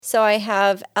So I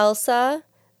have Elsa,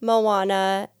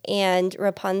 Moana, and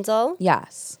Rapunzel.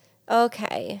 Yes.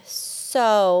 Okay,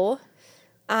 so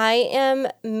I am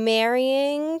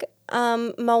marrying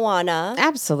Moana.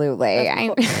 Absolutely.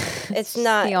 It's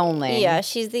not the only. Yeah,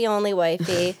 she's the only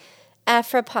wifey.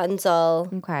 F Rapunzel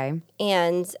Okay.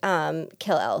 and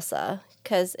kill Elsa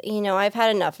because I've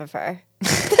had enough of her.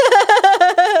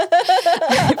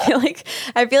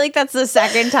 I feel like that's the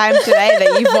second time today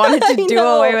that you've wanted to do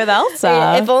away with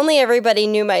Elsa. If only everybody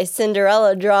knew my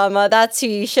Cinderella drama. That's who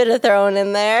you should have thrown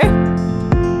in there.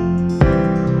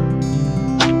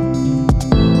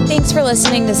 Thanks for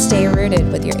listening to Stay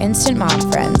Rooted with your instant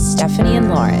mom friends, Stephanie and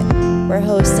Lauren. We're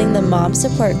hosting the mom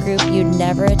support group you'd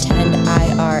never attend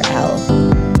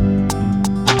IRL.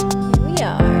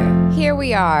 Here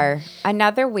we are.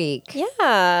 Another week.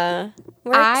 Yeah.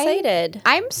 We're excited.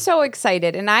 I'm so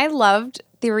excited, and I loved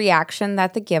the reaction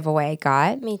that the giveaway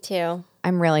got. Me too.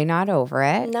 I'm really not over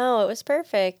it. No, it was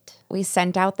perfect. We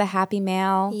sent out the happy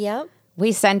mail. Yep.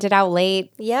 We sent it out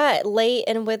late. Yeah, late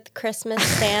and with Christmas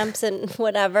stamps and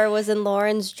whatever was in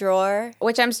Lauren's drawer.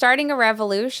 Which I'm starting a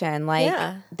revolution.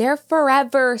 They're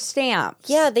forever stamps.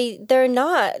 Yeah, they're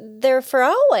not. They're for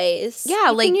always.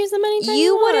 Yeah, you can use them anytime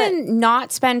you want. wouldn't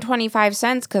not spend 25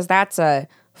 cents because that's a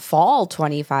fall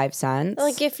 25 cents.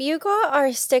 Like if you got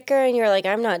our sticker and you're like,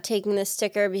 I'm not taking this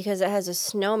sticker because it has a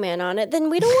snowman on it,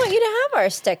 then we don't want you to have our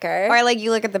sticker. Or like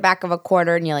you look at the back of a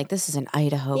quarter and you're like, this is an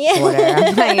Idaho quarter.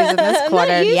 I'm not using this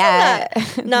quarter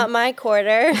yet. Not my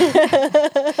quarter.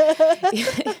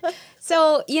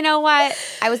 So you know what?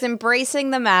 I was embracing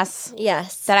the mess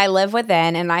that I live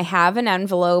within, and I have an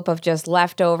envelope of just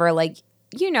leftover,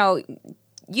 you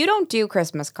don't do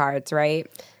Christmas cards, right?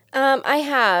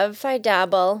 I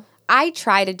dabble. I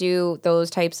try to do those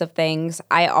types of things.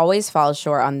 I always fall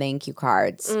short on thank you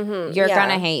cards. Mm-hmm. You're going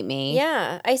to hate me.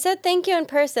 Yeah. I said thank you in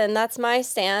person. That's my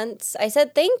stance. I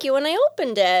said thank you when I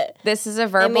opened it. This is a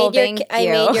verbal thank you. I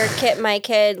made my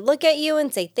kid look at you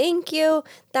and say thank you.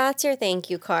 That's your thank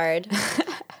you card.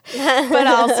 But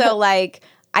also,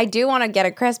 I do want to get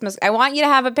a Christmas. I want you to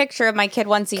have a picture of my kid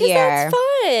once a year. That's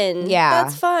fun. Yeah.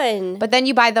 That's fun. But then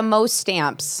you buy the most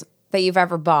stamps that you've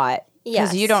ever bought.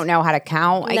 Because you don't know how to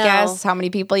count, I guess, how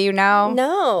many people you know.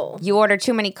 No. You order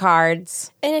too many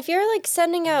cards. And if you're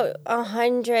sending out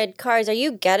 100 cards, are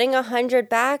you getting 100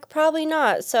 back? Probably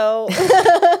not. So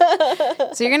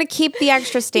So you're going to keep the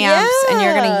extra stamps and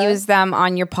you're going to use them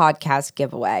on your podcast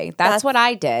giveaway. That's what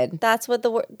I did. That's what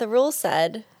the rule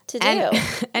said to do.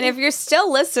 And if you're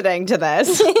still listening to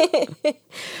this,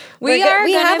 we are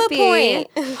going to be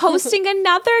hosting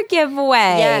another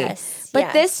giveaway. Yes.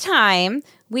 But this time,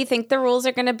 we think the rules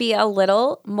are going to be a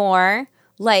little more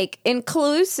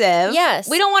inclusive. Yes.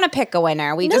 We don't want to pick a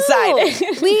winner. We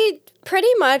decided. We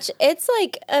pretty much, it's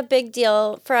a big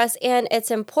deal for us, and it's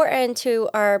important to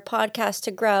our podcast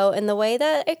to grow. And the way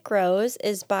that it grows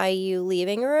is by you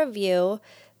leaving a review,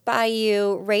 by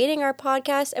you rating our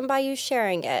podcast, and by you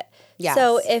sharing it. Yes.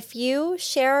 So if you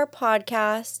share our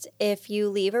podcast, if you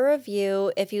leave a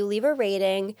review, if you leave a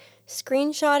rating,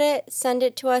 screenshot it, send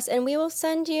it to us, and we will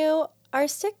send you our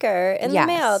sticker in the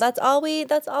mail. That's all we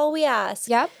ask.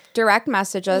 Yep. Direct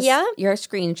message us your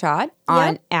screenshot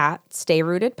on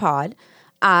 @StayRootedPod.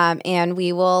 And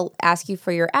we will ask you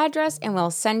for your address and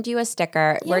we'll send you a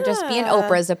sticker. Yeah. We're just being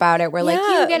Oprahs about it. We're like,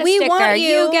 you get a sticker.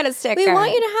 You get a sticker. We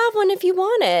want you to have one if you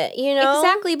want it,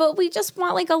 Exactly. But we just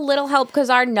want a little help because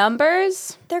our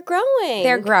numbers, they're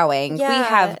growing. Yeah. We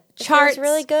have charts,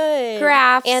 really good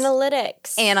graphs,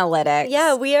 analytics.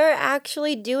 Yeah, we are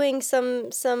actually doing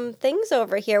some things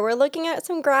over here. We're looking at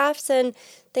some graphs and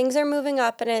things are moving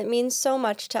up and it means so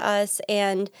much to us.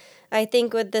 And I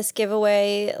think with this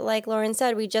giveaway, like Lauren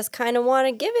said, we just kind of want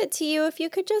to give it to you. If you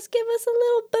could just give us a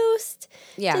little boost.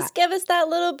 Yeah. Just give us that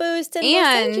little boost and we'll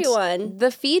send you one.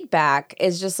 The feedback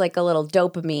is just a little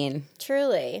dopamine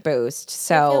boost.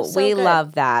 So we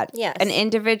love that. Yes. An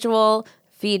individual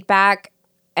feedback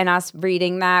and us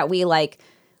reading that, we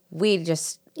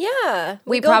just... Yeah,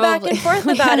 we go back and forth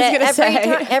about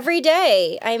it every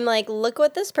day. I'm like, look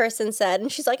what this person said. And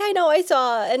she's like, I know, I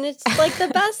saw. And it's the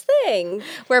best thing.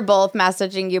 We're both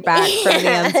messaging you back from the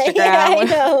Instagram.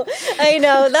 Yeah, I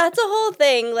know. That's a whole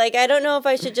thing. I don't know if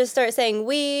I should just start saying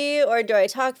we or do I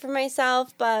talk for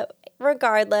myself. But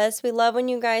regardless, we love when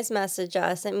you guys message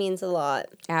us. It means a lot.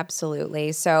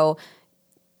 Absolutely. So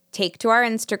take to our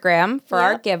Instagram for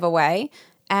our giveaway.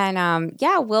 And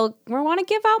we want to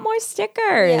give out more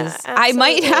stickers. Yeah, I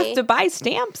might have to buy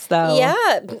stamps though.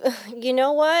 Yeah, you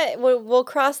know what? We'll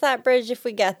cross that bridge if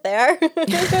we get there.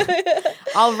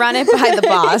 I'll run it by the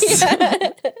boss.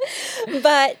 Yeah.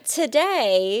 But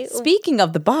today, speaking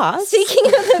of the boss,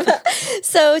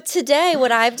 so today,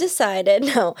 what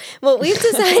we've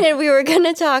decided we were going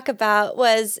to talk about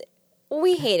was.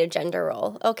 We hate a gender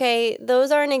role, okay?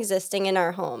 Those aren't existing in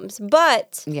our homes.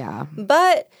 But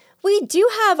we do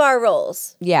have our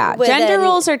roles. Yeah, gender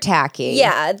roles are tacky.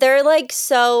 Yeah, they're like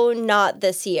so not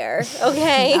this year,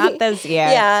 okay? Not this year.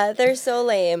 Yeah, they're so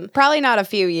lame. Probably not a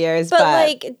few years, but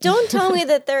like, don't tell me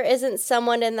that there isn't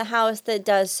someone in the house that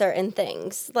does certain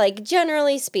things, like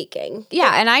generally speaking.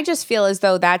 Yeah, and I just feel as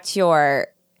though that's your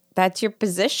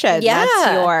position.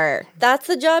 Yeah. That's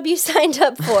the job you signed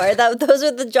up for. Those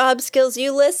are the job skills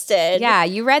you listed. Yeah,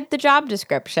 you read the job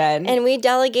description. And we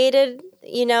delegated,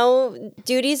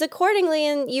 duties accordingly,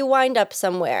 and you wind up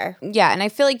somewhere. Yeah, and I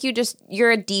feel like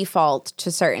you're a default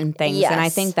to certain things. Yes. And I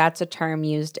think that's a term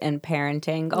used in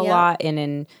parenting a lot and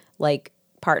in like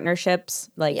partnerships,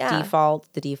 like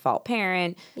default, the default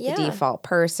parent, the default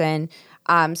person.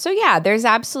 There's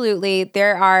absolutely,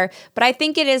 but I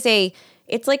think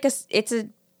it's a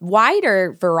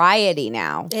wider variety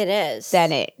now. It is.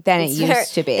 Than it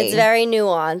used to be. It's very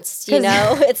nuanced,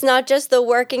 It's not just the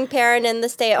working parent and the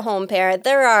stay-at-home parent.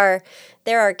 There are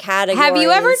categories. Have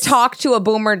you ever talked to a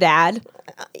boomer dad?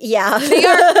 Yeah.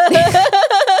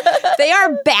 They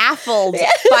are baffled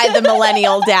by the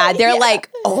millennial dad. They're like,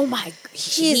 oh my,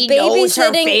 he knows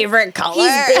her favorite color.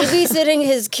 He's babysitting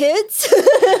his kids.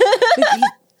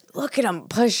 Look at him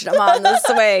pushing them on the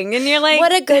swing. And you're like,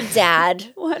 what a good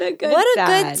dad. What a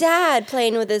good dad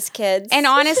playing with his kids. And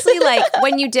honestly, like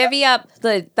when you divvy up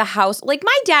the house, like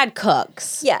my dad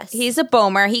cooks. Yes. He's a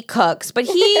boomer. He cooks. But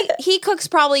he cooks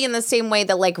probably in the same way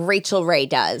that like Rachel Ray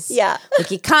does. Yeah. Like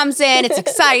he comes in, it's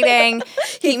exciting.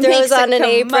 he throws on an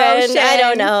apron. I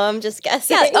don't know. I'm just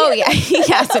guessing. Yeah. Oh, yeah. He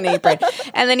has an apron.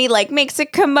 And then he like makes a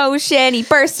commotion. He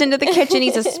bursts into the kitchen.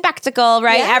 He's a spectacle,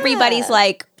 right? Yeah. Everybody's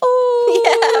like,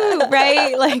 ooh,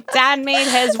 right? Like dad made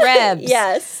his ribs.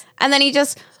 Yes. And then he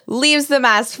just leaves the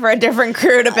mess for a different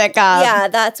crew to pick up. Yeah,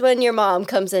 that's when your mom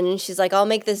comes in and she's like, I'll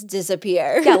make this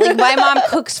disappear. Yeah, like my mom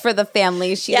cooks for the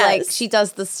family. She she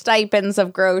does the stipends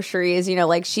of groceries,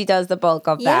 like she does the bulk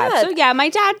of that. So yeah, my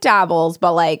dad dabbles,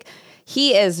 but like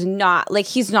he is not, like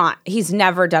he's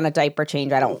never done a diaper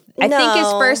change. I think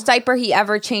his first diaper he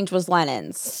ever changed was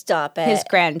Lennon's. Stop it. His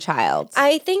grandchild.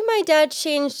 I think my dad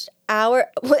changed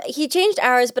he changed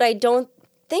ours, but I don't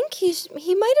think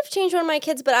he might have changed one of my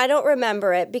kids, but I don't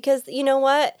remember it because you know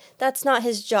what? That's not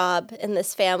his job in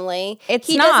this family.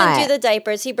 He doesn't do the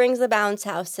diapers. He brings the bounce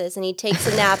houses and he takes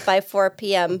a nap by 4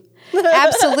 p.m.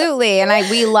 Absolutely, and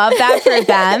we love that for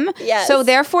them. Yes. So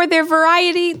therefore, their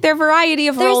variety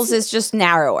of roles is just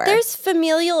narrower. There's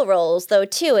familial roles though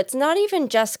too. It's not even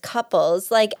just couples.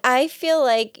 Like I feel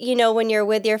like when you're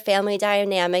with your family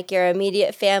dynamic, your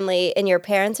immediate family, and your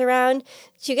parents around,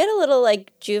 you get a little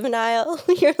like juvenile.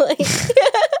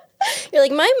 You're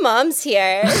like, my mom's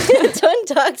here. Don't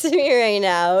talk to me right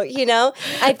now.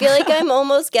 I feel like I'm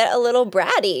almost get a little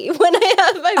bratty when I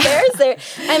have my parents there.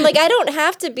 I'm like, I don't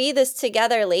have to be this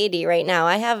together lady right now.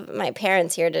 I have my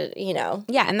parents here to,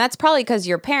 Yeah, and that's probably because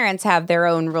your parents have their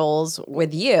own roles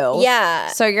with you. Yeah.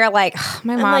 So you're like, oh,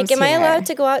 my mom's I'm like, am I here. allowed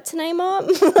to go out tonight, Mom?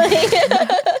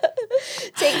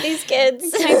 Take these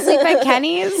kids. Can I sleep at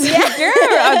Kenny's? Yeah. You're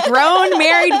a grown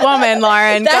married woman,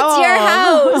 Lauren. That's your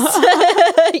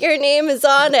house. Your name is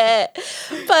on it.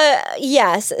 But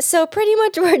yes, so pretty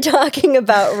much we're talking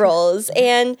about roles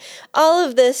and all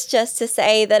of this just to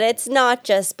say that it's not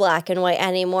just black and white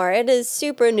anymore. It is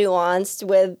super nuanced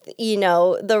with,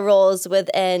 the roles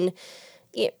within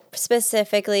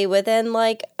specifically within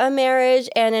like a marriage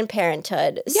and in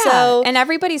parenthood. Yeah, so, and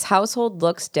everybody's household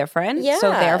looks different. Yeah.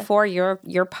 So therefore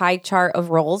your pie chart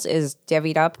of roles is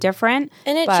divvied up different.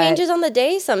 And it changes on the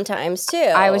day sometimes too.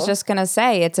 I was just going to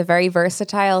say it's a very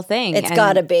versatile thing. It's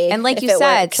got to be. And like you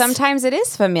said, works. Sometimes it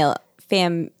is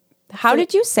how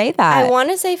did you say that? I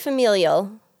want to say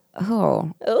familial. Oh.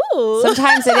 Ooh.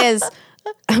 Sometimes it is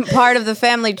part of the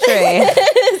family tree.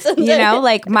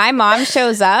 Like my mom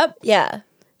shows up. Yeah.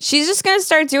 She's just going to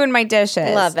start doing my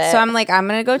dishes. Love it. So I'm like, I'm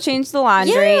going to go change the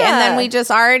laundry. Yeah. And then we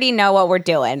just already know what we're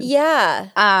doing. Yeah.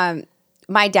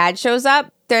 My dad shows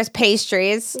up. there's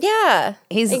pastries. Yeah,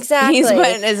 He's exactly.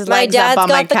 putting his my legs dad's up on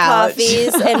got my the couch.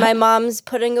 coffees, and my mom's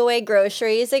putting away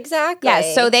groceries. Exactly.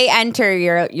 Yeah, so they enter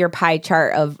your pie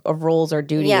chart of rules or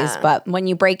duties, Yeah. but when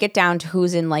you break it down to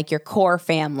who's in like your core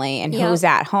family and who's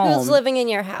at home, who's living in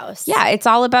your house. Yeah, it's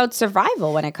all about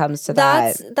survival when it comes to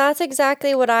that. That's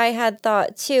exactly what I had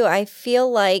thought too. I feel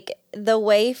like the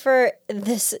way for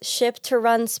this ship to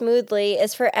run smoothly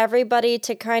is for everybody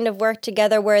to kind of work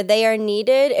together where they are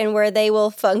needed and where they will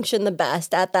function the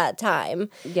best at that time.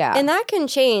 Yeah. And that can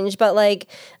change, but like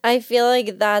I feel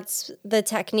like that's the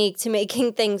technique to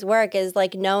making things work is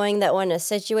like knowing that when a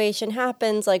situation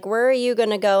happens, like where are you going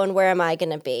to go and where am I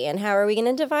going to be and how are we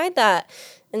going to divide that?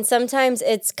 And sometimes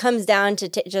it comes down to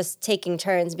just taking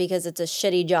turns because it's a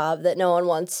shitty job that no one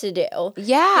wants to do.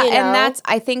 Yeah, and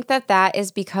I think that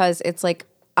is because it's like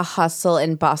a hustle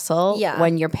and bustle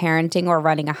when you're parenting or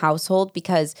running a household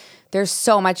because there's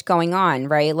so much going on,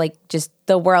 right? Like just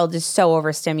the world is so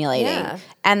overstimulating. Yeah.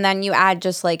 And then you add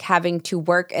just like having to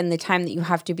work in the time that you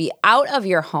have to be out of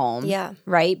your home,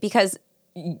 right? Because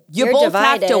you're both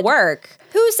divided. Have to work.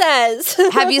 Who says?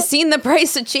 Have you seen the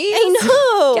price of cheese? I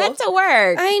know. Get to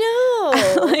work. I know.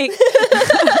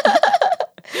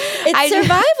 It's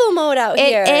survival mode out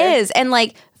here. It is. And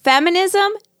like feminism,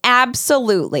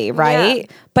 absolutely, right?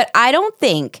 Yeah. But I don't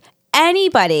think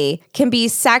anybody can be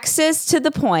sexist to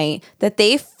the point that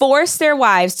they force their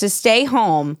wives to stay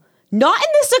home. Not in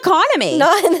this economy.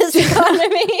 Not in this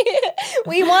economy.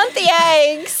 We want the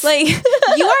eggs. Like,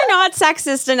 you are not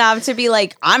sexist enough to be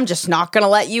like, I'm just not going to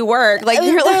let you work. Like,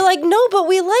 they're like, no, but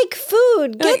we like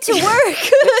food. Get to work.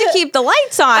 To keep the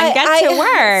lights on. Get to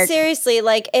work. Seriously,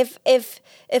 like,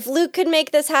 if Luke could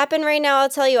make this happen right now, I'll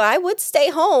tell you, I would stay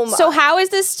home. So how is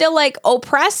this still like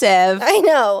oppressive? I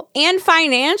know. And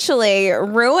financially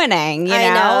ruining, you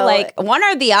know? Like one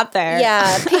or the other.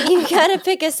 Yeah. You gotta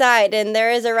pick a side and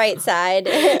there is a right side.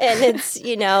 And it's,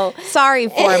 Sorry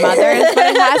for mothers, but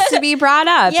it has to be brought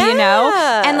up, you know?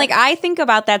 And like I think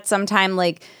about that sometime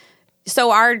like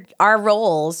so our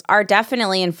roles are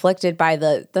definitely inflicted by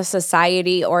the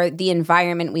society or the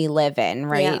environment we live in,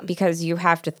 right? Yeah. Because you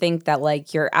have to think that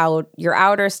like your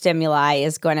outer stimuli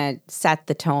is going to set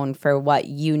the tone for what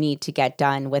you need to get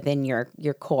done within your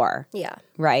core. Yeah.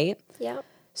 Right? Yeah.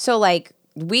 So like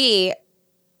we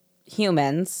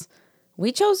humans,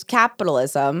 we chose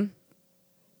capitalism.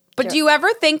 But do you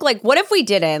ever think like, what if we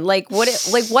didn't? Like, what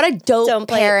a dope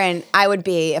parent I would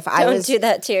be if I was. Don't do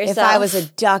that to yourself. If I was a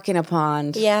duck in a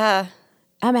pond. Yeah.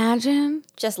 Imagine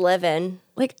just living.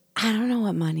 Like I don't know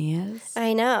what money is.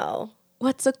 I know.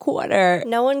 What's a quarter?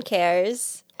 No one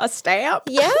cares. A stamp?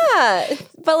 Yeah.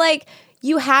 But like.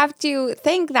 You have to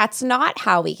think that's not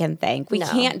how we can think. We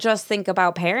can't just think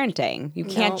about parenting. You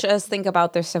can't just think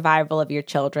about the survival of your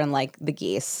children like the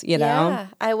geese, you know? Yeah,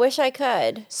 I wish I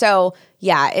could. So,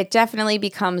 yeah, it definitely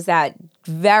becomes that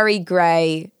very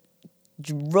gray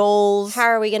roles. How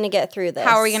are we going to get through this?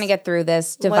 How are we going to get through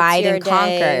this? Divide and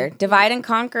conquer. Divide and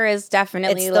conquer is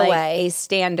definitely like a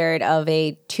standard of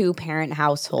a 2-parent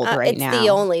household right now. It's the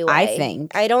only way. I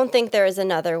think. I don't think there is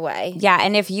another way. Yeah,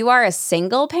 and if you are a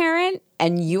single parent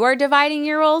and you are dividing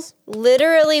your roles,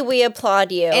 literally we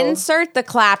applaud you. Insert the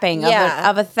clapping of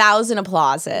 1,000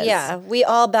 applauses. Yeah, we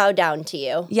all bow down to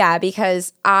you. Yeah,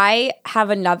 because I have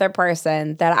another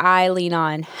person that I lean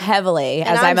on heavily, and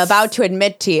as I'm about to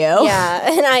admit to you.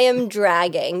 Yeah, and I am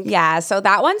dragging. Yeah, so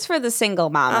that one's for the single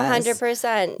mamas.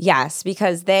 100%. Yes,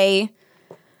 because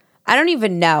I don't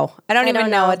even know. I don't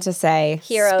even know what to say.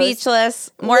 Heroes.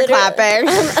 Speechless. More clapping.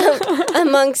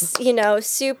 Amongst,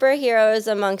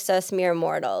 superheroes amongst us mere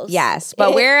mortals. Yes,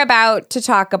 but we're about to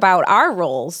talk about our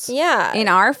roles. Yeah. In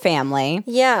our family.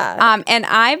 Yeah. And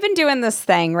I've been doing this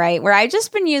thing, right, where I've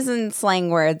just been using slang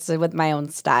words with my own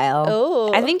style.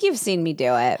 Oh. I think you've seen me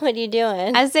do it. What are you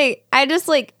doing? I just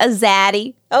like a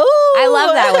zaddy. Oh. I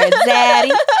love that word,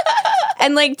 zaddy.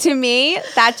 And like to me,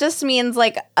 that just means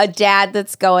like a dad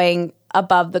that's going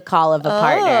above the call of a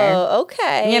partner. Oh,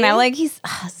 okay. Like he's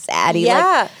zaddy.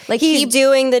 Yeah. Like he's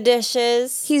doing the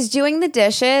dishes. He's doing the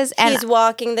dishes. And he's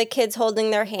walking the kids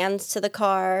holding their hands to the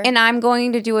car. And I'm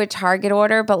going to do a Target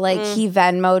order, but like he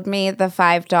Venmo'd me the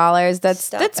 $5.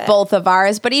 That's both of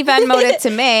ours, but he Venmo'd it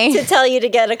to me. To tell you to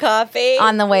get a coffee.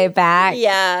 On the way back.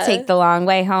 Yeah. Take the long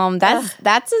way home. That's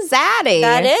a zaddy.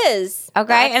 That is.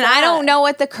 Okay. And I don't know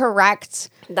what the correct...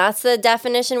 That's the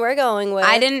definition we're going with.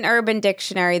 I didn't Urban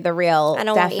Dictionary the real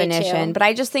definition, but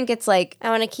I just think it's like... I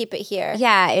want to keep it here.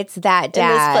 Yeah, it's that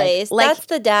dad. In this place. Like, that's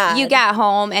the dad. You get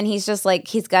home and he's just like,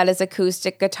 he's got his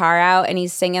acoustic guitar out and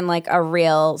he's singing like a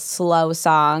real slow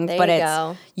song. There but you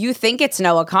go. You think it's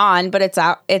Noah Khan, but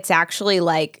it's actually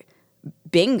like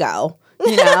bingo.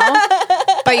 You know?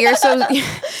 But you're so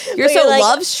like,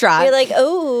 love struck. You're like,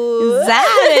 oh,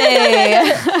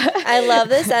 Zaddy. I love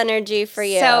this energy for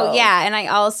you. So yeah, and I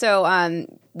also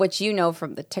which you know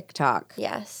from the TikTok.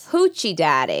 Yes. Hoochie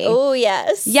daddy. Oh,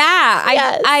 yes. Yeah.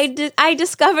 Yes. I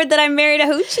discovered that I married a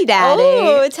hoochie daddy.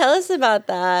 Oh, tell us about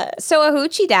that. So a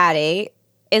hoochie daddy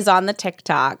is on the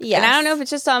TikTok. Yes. And I don't know if it's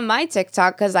just on my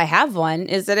TikTok because I have one.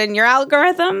 Is it in your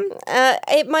algorithm?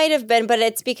 It might have been, but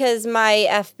it's because my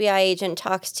FBI agent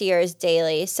talks to yours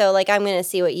daily. So, like, I'm going to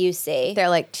see what you see. They're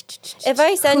like, if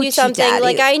I send you something, daddy.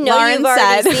 like, I know Lauren you've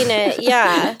already said. seen it.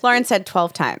 Yeah. Lauren said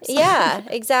 12 times. Yeah,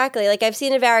 exactly. Like, I've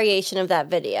seen a variation of that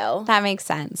video. That makes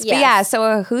sense. Yes. But yeah,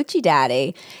 so a hoochie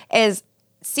daddy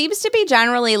seems to be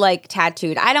generally like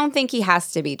tattooed. I don't think he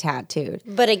has to be tattooed.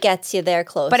 But it gets you there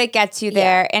close. But it gets you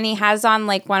there. And he has on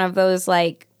like one of those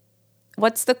like,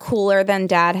 what's the cooler than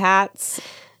dad hats?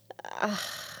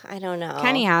 I don't know.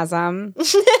 Kenny has them.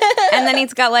 And then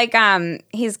it's got like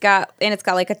it's got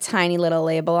like a tiny little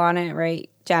label on it, right?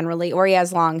 Generally. Or he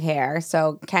has long hair.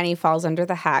 So Kenny falls under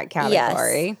the hat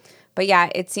category. Yes. But yeah,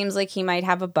 it seems like he might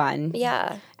have a bun.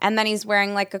 Yeah. And then he's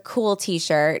wearing like a cool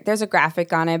t-shirt. There's a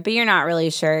graphic on it, but you're not really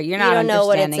sure. You're not understanding know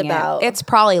what it's about. It's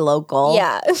probably local.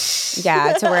 Yeah.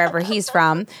 Yeah, to wherever he's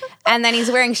from. And then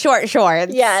he's wearing short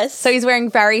shorts. Yes. So he's wearing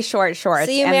very short shorts.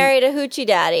 So you married a hoochie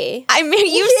daddy. I mean,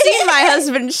 you've seen my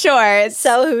husband's shorts.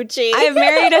 So hoochie. I've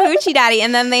married a hoochie daddy.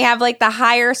 And then they have like the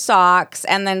higher socks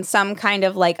and then some kind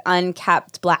of like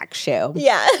unkept black shoe.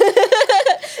 Yeah.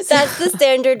 That's the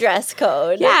standard dress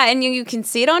code. Yeah, and you can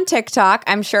see it on TikTok.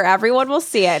 I'm sure everyone will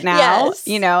see it now. Yes.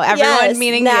 You know, everyone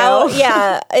meaning now, you.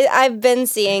 Yeah, I've been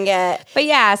seeing it. But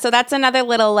yeah, so that's another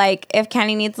little like, if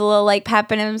Kenny needs a little like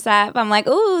pep in himself, I'm like,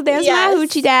 ooh, there's my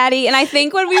hoochie daddy. And I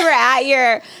think when we were at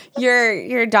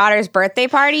your daughter's birthday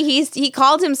party, he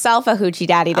called himself a hoochie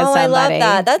daddy to somebody. I love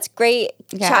that. That's great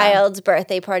child's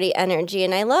birthday party energy,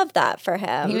 and I love that for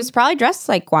him. He was probably dressed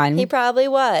like one. He probably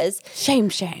was. Shame.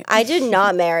 I did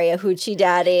not marry a hoochie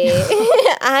daddy.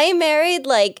 I married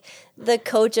like the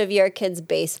coach of your kid's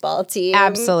baseball team.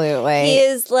 Absolutely. He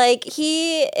is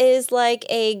like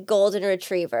a golden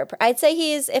retriever. I'd say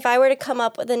if I were to come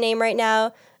up with a name right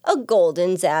now, a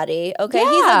golden zaddy. Okay. Yeah.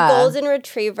 He's a golden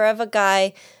retriever of a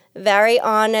guy. Very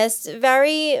honest,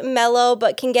 very mellow,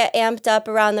 but can get amped up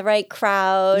around the right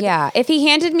crowd. Yeah. If he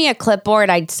handed me a clipboard,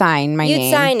 I'd sign my name.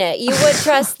 You'd sign it. You would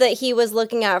trust that he was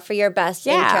looking out for your best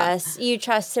interests. You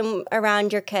trust him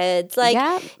around your kids.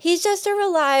 Like, he's just a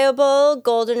reliable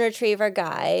golden retriever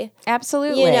guy.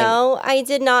 Absolutely. You know, I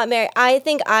did not marry. I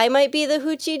think I might be the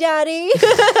hoochie daddy.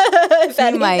 If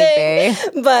anything. Might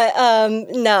be. But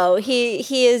no,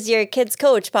 he is your kid's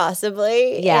coach,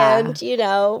 possibly. Yeah. And, you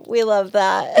know, we love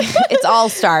that. It's all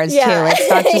stars too. It's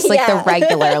not just like the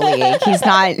regular league. He's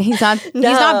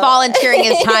not volunteering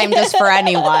his time just for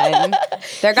anyone.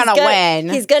 They're gonna win.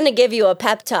 He's gonna give you a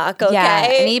pep talk, okay? Yeah,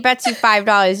 and he bets you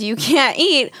 $5 you can't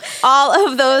eat all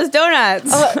of those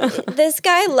donuts. Oh, this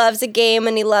guy loves a game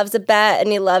and he loves a bet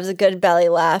and he loves a good belly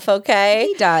laugh, okay?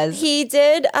 He does. He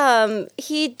did.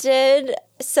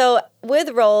 So with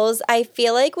roles, I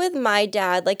feel like with my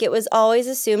dad, like it was always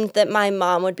assumed that my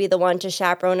mom would be the one to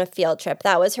chaperone a field trip.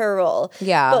 That was her role.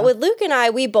 Yeah. But with Luke and I,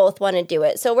 we both want to do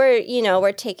it. So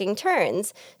we're taking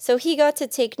turns. So he got to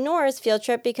take Nora's field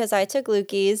trip because I took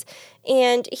Lukey's.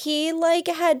 And he like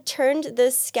had turned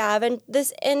this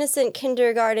innocent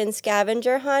kindergarten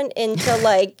scavenger hunt into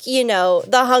like,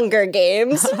 the Hunger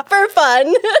Games for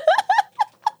fun.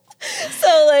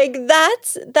 So like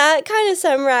that kind of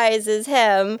summarizes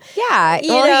him. Yeah,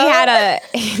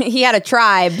 he had a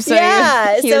tribe. So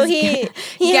he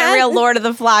got real Lord of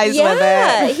the Flies with it.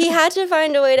 Yeah, he had to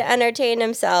find a way to entertain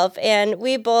himself, and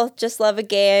we both just love a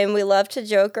game. We love to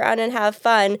joke around and have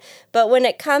fun. But when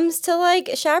it comes to like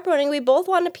chaperoning, we both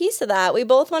want a piece of that. We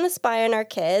both want to spy on our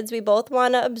kids. We both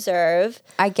want to observe.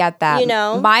 I get that.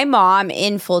 My mom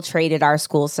infiltrated our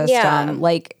school system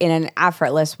like in an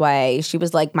effortless way. She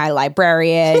was like my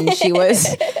librarian. She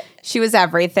was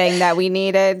everything that we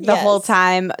needed the whole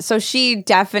time. So she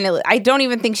definitely, I don't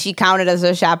even think she counted as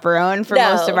a chaperone for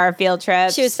most of our field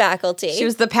trips. She was faculty. She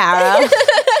was the para.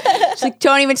 She's like,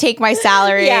 don't even take my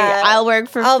salary. Yeah. I'll work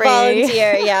for free. I'll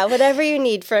volunteer. Yeah, whatever you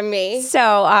need from me.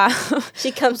 So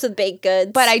she comes with baked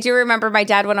goods. But I do remember my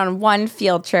dad went on one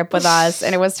field trip with us,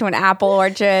 and it was to an apple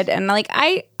orchard. And like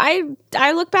I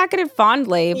look back at it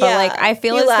fondly, but like I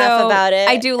feel as though about it.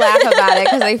 I do laugh about it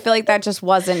because I feel like that just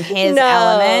wasn't his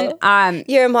element.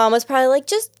 Your mom was probably like,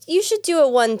 you should do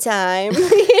it one time,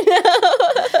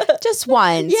 just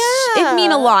once. Yeah, it'd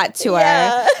mean a lot to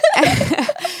her.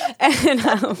 And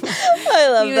I love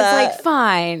he was like,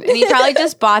 fine. And he probably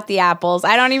just bought the apples.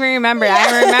 I don't even remember.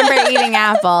 I remember eating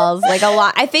apples like a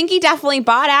lot. I think he definitely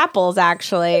bought apples,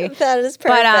 actually. That is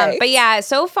perfect. But yeah,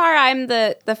 so far I'm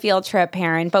the field trip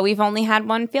parent, but we've only had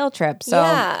one field trip. So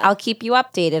I'll keep you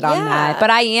updated on that.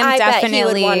 But I definitely bet he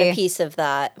would want a piece of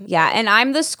that. Yeah, and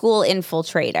I'm the school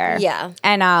infiltrator. Yeah.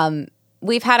 And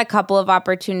we've had a couple of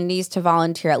opportunities to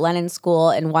volunteer at Lennon School,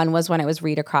 and one was when it was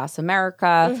Read Across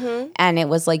America, and it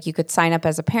was like you could sign up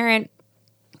as a parent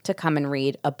to come and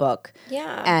read a book.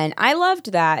 Yeah. And I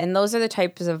loved that, and those are the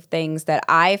types of things that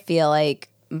I feel like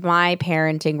my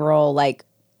parenting role, like,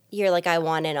 you're like, I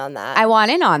want in on that. I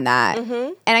want in on that.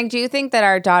 And I do think that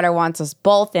our daughter wants us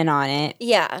both in on it.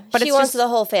 Yeah. But she wants the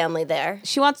whole family there.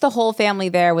 She wants the whole family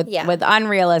there with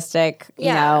unrealistic, you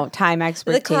know, time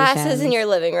expectations. The classes in your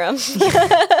living room.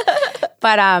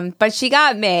 But she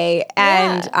got me.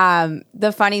 And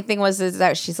the funny thing is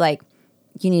that she's like,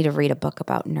 you need to read a book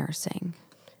about nursing.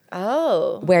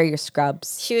 Oh. Wear your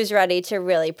scrubs. She was ready to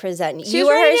really present you. You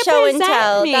were her show and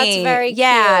tell. Me. That's very cute.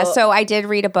 Yeah, so I did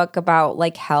read a book about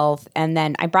like health, and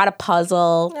then I brought a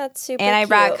puzzle. That's super And I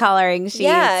brought coloring sheets.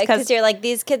 Yeah, because you're like,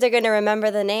 these kids are going to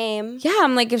remember the name. Yeah,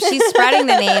 I'm like, if she's spreading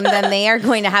the name, then they are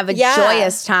going to have a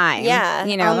joyous time. Yeah,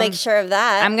 you know, I'll make sure of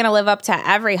that. I'm going to live up to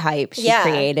every hype she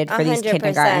created for 100%. These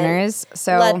kindergartners.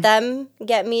 So let them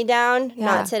get me down. Yeah.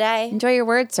 Not today. Enjoy your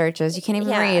word searches. You can't even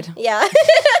read. Yeah.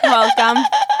 Welcome.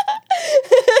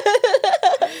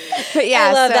 But yeah,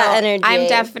 I love that energy. I'm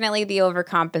definitely the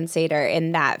overcompensator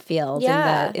in that field,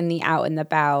 in the out and the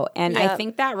about, and I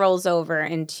think that rolls over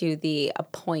into the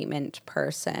appointment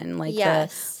person, like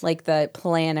the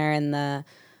planner and the,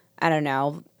 I don't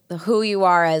know, who you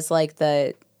are as like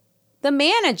the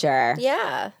manager.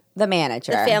 Yeah, the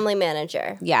manager, the family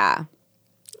manager. Yeah,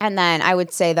 and then I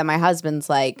would say that my husband's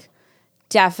like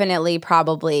definitely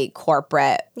probably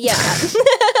corporate. Yeah.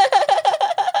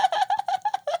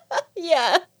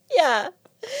 Yeah.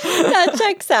 That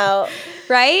checks out.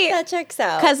 Right? That checks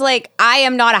out. Because, like, I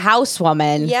am not a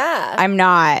housewoman. Yeah. I'm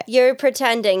not. You're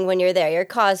pretending when you're there. You're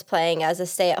cosplaying as a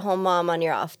stay-at-home mom on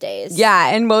your off days.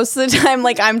 Yeah, and most of the time,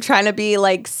 like, I'm trying to be,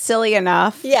 like, silly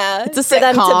enough. Yeah. To for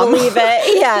them to believe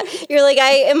it. Yeah. You're like,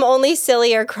 I am only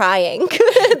silly or crying.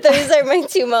 Those are my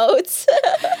two modes.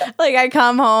 Like, I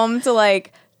come home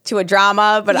to a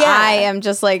drama, but I am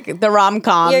just like the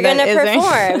rom-com. You're going to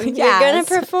perform. Yes. You're going to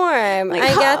perform. Like,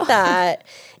 I get that.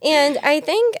 And I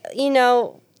think, you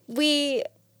know,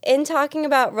 in talking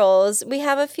about roles, we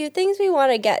have a few things we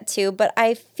want to get to, but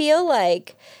I feel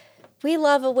like we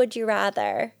love a Would You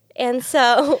Rather. And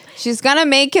so she's gonna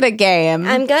make it a game.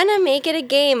 I'm gonna make it a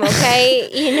game, okay?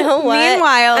 You know what?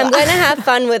 Meanwhile, I'm gonna have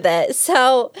fun with it.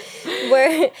 So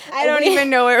I don't even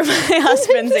know where my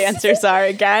husband's answers are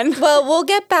again. Well, we'll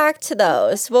get back to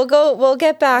those. We'll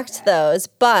get back to those.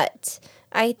 But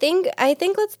I think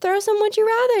let's throw some Would You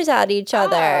Rathers at each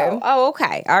other. Oh,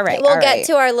 okay. All right. We'll get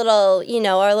to our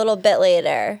little bit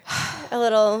later. A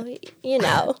little,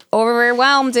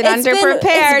 overwhelmed and underprepared.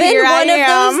 It's been Here one I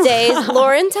am. of those days.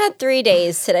 Lauren's had 3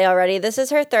 days today already. This is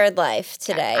her third life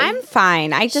today. I'm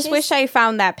fine. I just wish I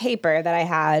found that paper that I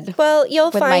had. Well,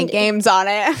 you'll with find my games on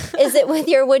it. Is it with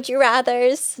your Would You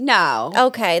Rathers? No.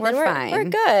 Okay, then we're fine. We're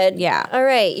good. Yeah. All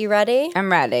right, you ready?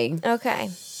 I'm ready. Okay.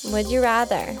 Would you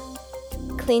rather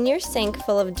clean your sink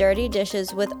full of dirty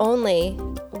dishes with only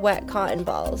wet cotton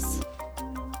balls,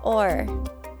 or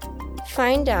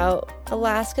find out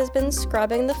Alaska's been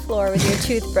scrubbing the floor with your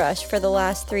toothbrush for the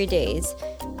last 3 days,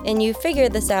 and you figure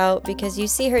this out because you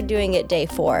see her doing it day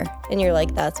 4, and you're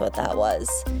like, that's what that was.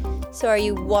 So are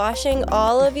you washing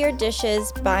all of your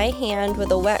dishes by hand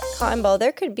with a wet cotton ball?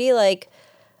 There could be like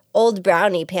old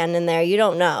brownie pan in there. You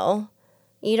don't know.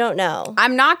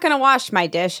 I'm not gonna wash my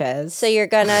dishes. So you're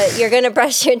gonna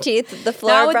brush your teeth with the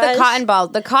floor Not brush? with the cotton ball.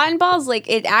 The cotton balls, like,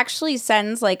 it actually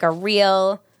sends like a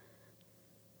real.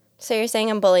 So you're saying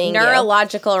I'm bullying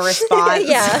neurological response.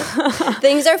 Yeah,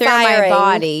 things are through firing. my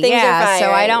body. Things are firing.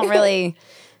 So I don't really.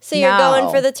 So you're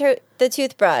going for the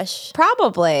toothbrush.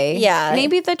 Probably. Yeah.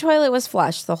 Maybe the toilet was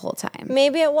flushed the whole time.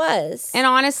 Maybe it was. And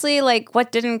honestly, like,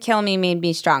 what didn't kill me made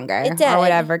me stronger. It did. Or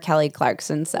whatever Kelly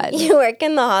Clarkson said. You work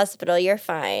in the hospital. You're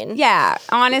fine. Yeah.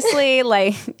 Honestly,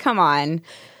 like, come on.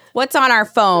 What's on our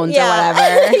phones or whatever?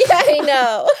 Yeah, I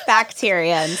know.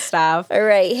 Bacteria and stuff. All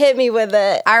right. Hit me with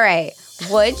it. All right.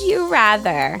 Would you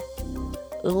rather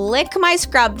lick my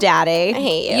scrub daddy? I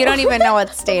hate you. You don't even know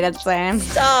what state it's in.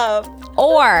 Stop.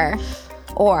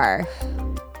 Or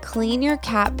clean your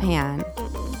cat pan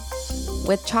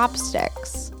with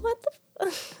chopsticks. What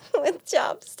the with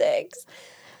chopsticks?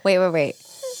 Wait.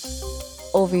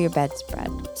 over your bedspread.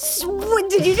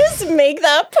 Did you just make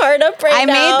that part up right now? I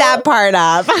made that part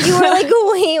up. You were like,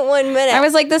 wait 1 minute. I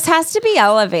was like, this has to be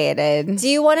elevated. Do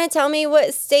you want to tell me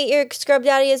what state your scrub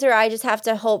daddy is, or I just have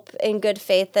to hope in good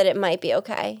faith that it might be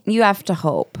okay? You have to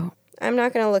hope. I'm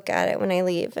not going to look at it when I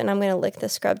leave, and I'm going to lick the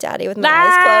scrub daddy with my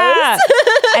eyes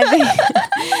closed.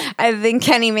 I think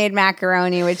Kenny made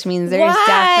macaroni, which means there's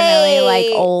definitely like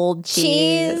old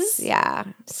cheese. Yeah.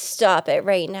 Stop it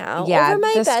right now. Yeah. Over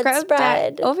my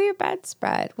bedspread. Over your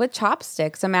bedspread with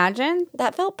chopsticks. Imagine.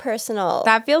 That felt personal.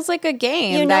 That feels like a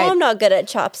game. You know I'm not good at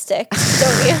chopsticks,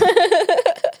 don't you?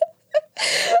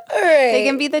 All right. They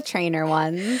can be the trainer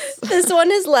ones. This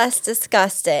one is less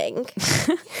disgusting.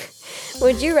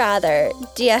 Would you rather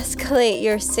de-escalate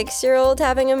your 6-year-old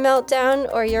having a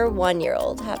meltdown or your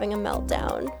 1-year-old having a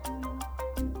meltdown?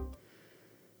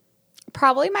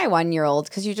 Probably my 1-year-old,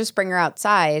 because you just bring her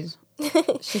outside.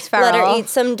 She's feral. Let her eat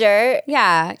some dirt.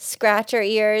 Yeah. Scratch her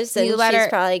ears, and she's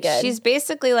probably good. She's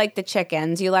basically like the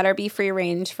chickens. You let her be free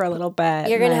range for a little bit.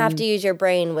 You're going to have to use your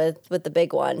brain with the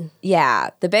big one.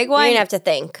 Yeah. The big one. You're going to have to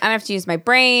think. I'm going to have to use my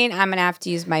brain. I'm going to have to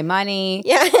use my money.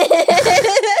 Yeah.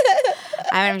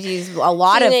 I'm going to use a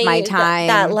lot of my time.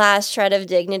 That last shred of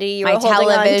dignity you were holding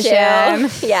television. on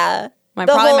to. Yeah.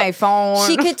 My phone.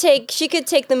 She could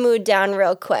take the mood down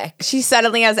real quick. She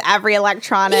suddenly has every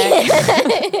electronic.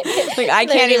 Like I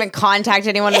can't even contact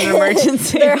anyone in an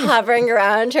emergency. They're hovering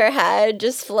around her head,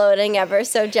 just floating ever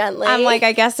so gently. I'm like,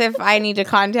 I guess if I need to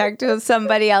contact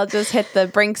somebody, I'll just hit the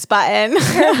Brinks button.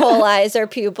 Her whole eyes are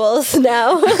pupils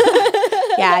now.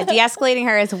 Yeah, de-escalating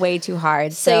her is way too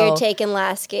hard. So you're taking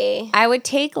Lasky. I would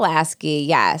take Lasky.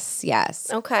 Yes.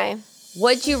 Okay.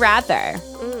 Would you rather?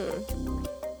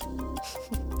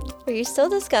 Are you still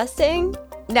disgusting?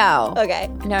 No. Okay.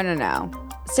 No.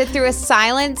 Sit through a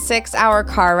silent 6-hour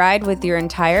car ride with your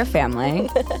entire family.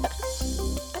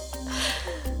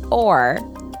 Or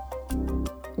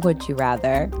would you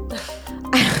rather?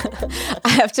 I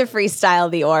have to freestyle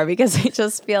the or because I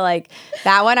just feel like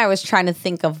that one I was trying to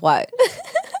think of what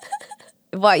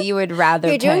you would rather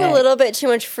You're doing pick. a little bit too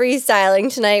much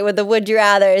freestyling tonight with the would you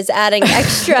rathers, adding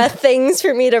extra things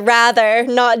for me to rather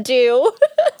not do.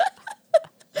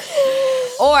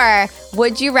 Or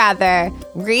would you rather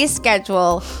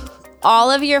reschedule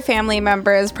all of your family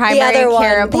members' primary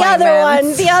care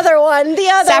appointments? The other one.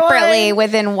 Separately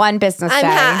within one business day.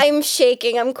 I'm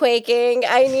shaking. I'm quaking.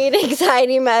 I need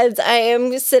anxiety meds. I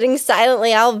am sitting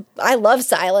silently. I love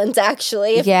silence,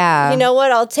 actually. Yeah. You know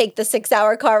what? I'll take the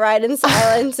 6-hour car ride in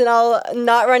silence and I'll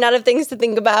not run out of things to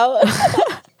think about.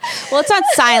 Well, it's not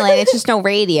silent. It's just no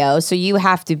radio. So you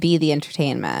have to be the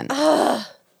entertainment.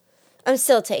 I'm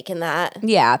still taking that.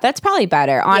 Yeah, that's probably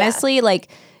better. Honestly, like,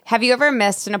 have you ever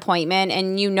missed an appointment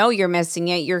and you know you're missing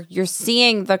it? You're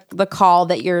seeing the call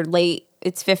that you're late.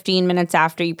 It's 15 minutes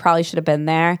after you probably should have been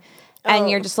there.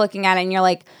 And you're just looking at it and you're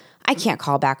like, I can't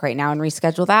call back right now and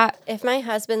reschedule that. If my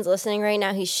husband's listening right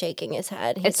now, he's shaking his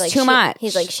head. He's it's like, too much.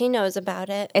 He's like, she knows about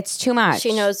it. It's too much.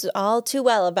 She knows all too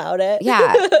well about it.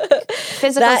 Yeah.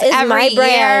 Physicals that is every my year.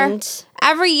 Brand.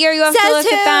 Every year you have Says to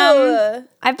look at them.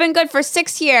 I've been good for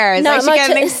 6 years. I should get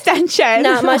an extension.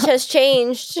 Not much has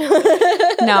changed. No,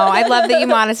 I love that you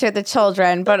monitor the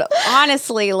children, but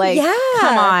honestly, like,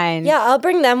 come on. Yeah, I'll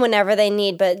bring them whenever they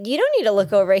need, but you don't need to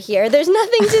look over here. There's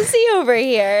nothing to see over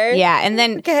here. Yeah, and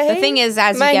then the thing is,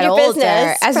 as Mind you get your older,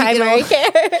 business, as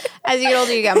you get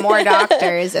older, you get more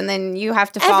doctors, and then you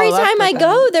have to follow Every up time with I them.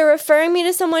 go, they're referring me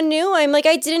to someone new. I'm like,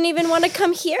 I didn't even want to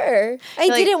come here. I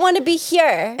didn't want to be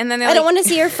here. And then I don't want to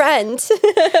see your friend.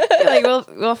 Like,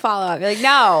 we'll follow up. You're like,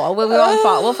 no, we won't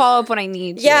follow. We'll follow up when I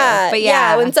need you. But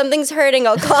when something's hurting,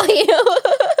 I'll call you.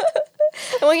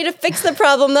 I want you to fix the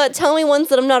problem, not tell me ones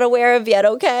that I'm not aware of yet,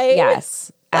 okay?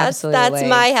 Yes, absolutely. That's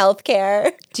my health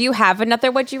care. Do you have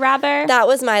another would you rather? That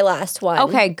was my last one.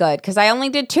 Okay, good. Because I only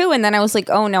did 2, and then I was like,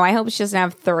 oh no, I hope she doesn't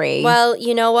have 3. Well,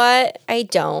 you know what? I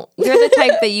don't. You're the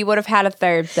type that you would have had a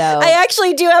 3rd, though. I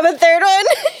actually do have a 3rd one.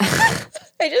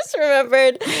 I just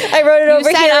remembered. I wrote it over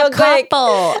here real quick.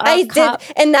 I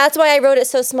did. And that's why I wrote it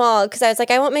so small, because I was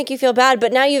like, I won't make you feel bad,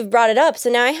 but now you've brought it up,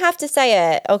 so now I have to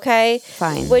say it, okay?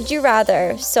 Fine. Would you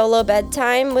rather solo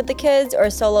bedtime with the kids or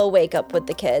solo wake up with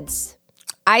the kids?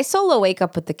 I solo wake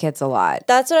up with the kids a lot.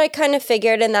 That's what I kind of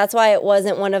figured, and that's why it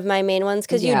wasn't one of my main ones,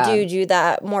 because you do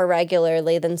that more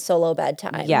regularly than solo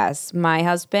bedtime. Yes. My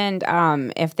husband,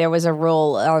 if there was a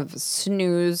rule of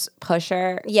snooze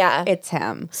pusher, it's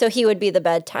him. So he would be the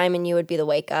bedtime and you would be the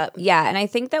wake up. Yeah, and I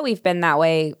think that we've been that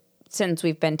way since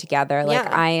we've been together.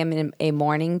 Like, I am a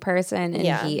morning person,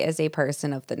 and he is a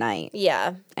person of the night.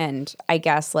 Yeah. And I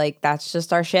guess, like, that's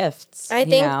just our shifts. I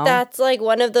think that's, like,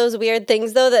 one of those weird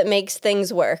things, though, that makes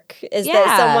things work, is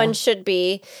that someone should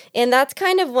be. And that's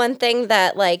kind of one thing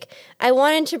that, like, I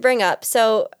wanted to bring up.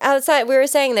 So outside, we were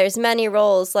saying there's many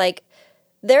roles. Like,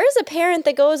 there is a parent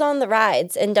that goes on the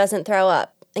rides and doesn't throw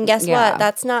up. And guess what?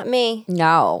 That's not me.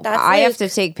 No. I have to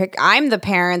take I'm the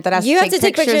parent that has to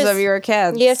take pictures of your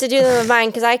kids. You have to do them of mine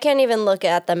because I can't even look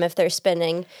at them if they're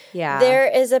spinning. Yeah. There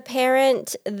is a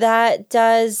parent that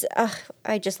does,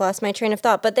 I just lost my train of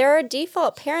thought, but there are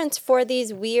default parents for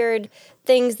these weird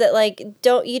things that, like,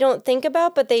 you don't think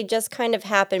about, but they just kind of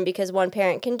happen because one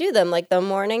parent can do them, like the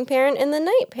morning parent and the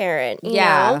night parent. You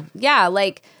know? Yeah,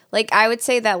 like I would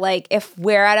say that, like, if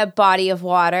we're at a body of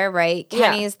water, right?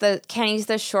 Kenny's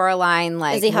the shoreline,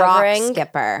 like, rock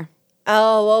skipper.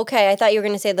 Oh, okay. I thought you were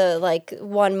going to say the, like,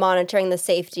 one monitoring the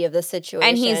safety of the situation.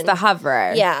 And he's the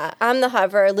hoverer. Yeah, I'm the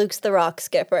hoverer. Luke's the rock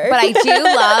skipper. But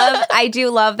I do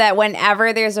love that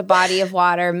whenever there's a body of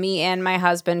water, me and my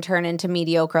husband turn into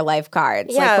mediocre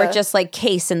lifeguards. Yeah. Like, we're just, like,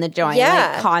 case in the joint,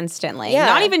 like, constantly. Yeah.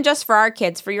 Not even just for our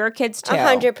kids, for your kids, too.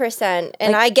 100%.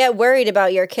 And I get worried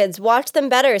about your kids. Watch them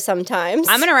better sometimes.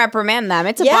 I'm going to reprimand them.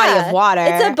 It's a body of water.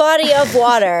 It's a body of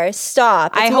water.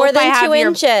 Stop. It's more than 2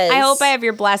 inches. I hope I have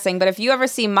your blessing, but if you ever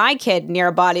see my kid near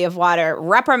a body of water,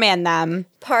 reprimand them.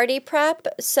 Party prep.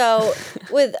 So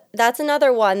that's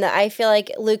another one that I feel like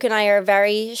Luke and I are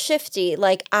very shifty.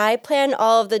 Like, I plan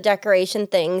all of the decoration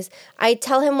things. I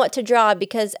tell him what to draw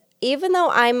because even though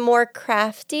I'm more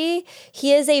crafty,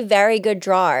 he is a very good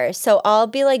drawer. So I'll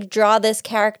be like, draw this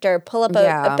character, pull up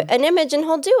an image, and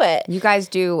he'll do it. You guys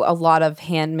do a lot of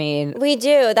handmade. We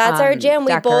do. That's our jam.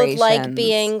 We both like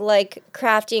being, like,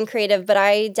 crafty and creative, but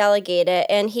I delegate it.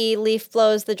 And he leaf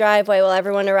blows the driveway while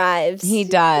everyone arrives. He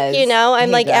does. You know,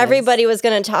 I'm like, everybody was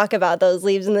going to talk about those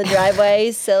leaves in the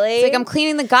driveway. Silly. It's like, I'm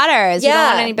cleaning the gutters. Yeah. You don't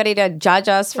want anybody to judge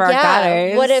us for our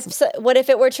gutters. What if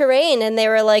it were to rain and they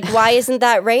were like, why isn't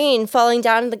that rain falling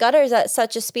down in the gutters at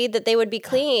such a speed that they would be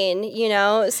clean, you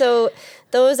know? So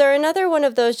those are another one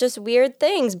of those just weird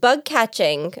things. Bug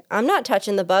catching. I'm not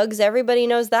touching the bugs. Everybody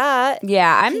knows that.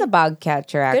 Yeah, I'm the bug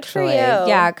catcher, actually. Good for you.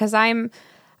 Yeah, because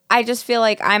I just feel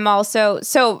like I'm also,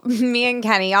 so me and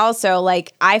Kenny also,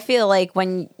 like, I feel like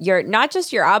when you're, not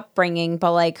just your upbringing,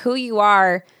 but, like, who you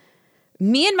are,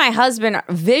 me and my husband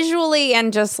visually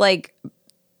and just, like,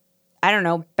 I don't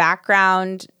know,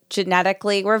 background,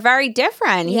 genetically, we're very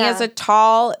different. Yeah. He is a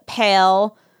tall,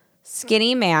 pale,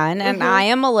 skinny man, and I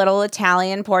am a little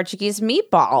Italian Portuguese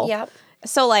meatball. Yep.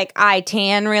 So, like, I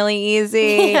tan really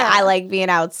easy. Yeah. I like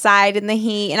being outside in the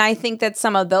heat. And I think that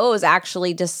some of those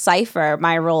actually decipher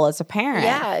my role as a parent.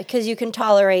 Yeah, because you can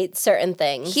tolerate certain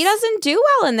things. He doesn't do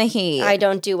well in the heat. I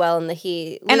don't do well in the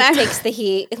heat. Luke takes the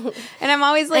heat. And I'm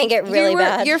always like, I get really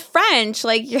bad. You're French.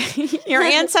 Like, your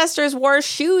ancestors wore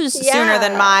shoes sooner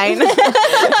than mine.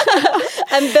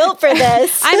 I'm built for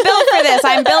this.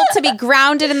 I'm built to be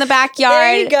grounded in the backyard.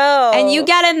 There you go. And you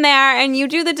get in there and you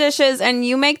do the dishes and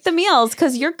you make the meals.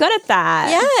 Because you're good at that.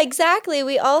 Yeah, exactly.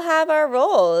 We all have our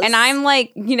roles. And I'm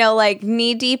like, you know, like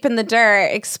knee deep in the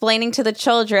dirt explaining to the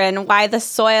children why the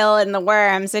soil and the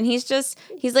worms. And he's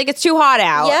like, it's too hot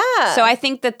out. Yeah. So I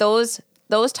think that those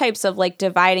types of, like,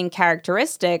 dividing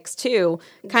characteristics too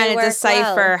kind of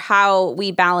decipher how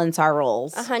we balance our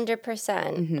roles. 100%.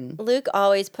 Mm-hmm. Luke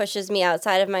always pushes me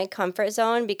outside of my comfort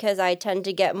zone because I tend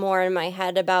to get more in my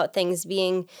head about things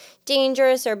being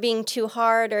dangerous or being too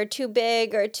hard or too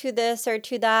big or too this or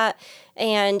too that.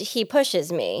 And he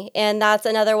pushes me. And that's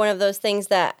another one of those things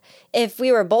that if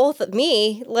we were both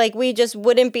me, like, we just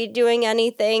wouldn't be doing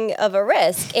anything of a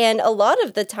risk. And a lot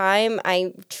of the time,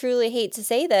 I truly hate to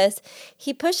say this,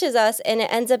 he pushes us and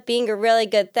it ends up being a really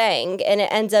good thing. And it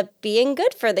ends up being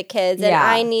good for the kids. And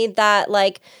I need that,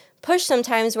 like, push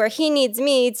sometimes where he needs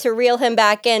me to reel him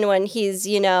back in when he's,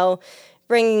 you know,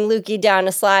 bringing Lukey down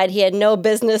a slide he had no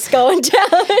business going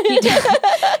down.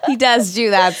 He does do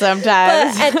that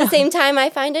sometimes. But at the same time, I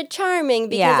find it charming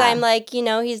because I'm like, you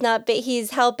know, he's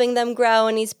helping them grow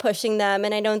and he's pushing them.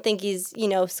 And I don't think he's, you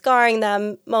know, scarring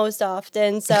them most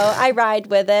often. So I ride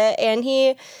with it.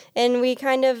 And we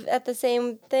kind of, at the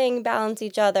same thing, balance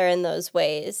each other in those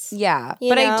ways. Yeah.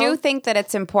 But I do think that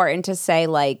it's important to say,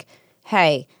 like,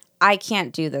 hey, I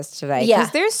can't do this today.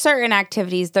 Because there's certain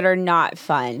activities that are not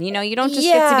fun. You know, you don't just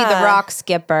get to be the rock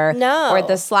skipper or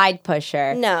the slide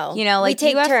pusher. No. You know, like,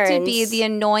 you have to be the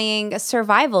annoying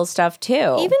survival stuff too.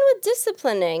 Even with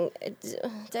disciplining.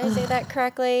 Did I say that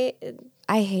correctly?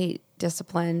 I hate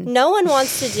discipline. No one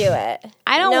wants to do it.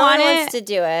 I don't want it. No one wants to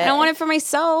do it. I don't want it for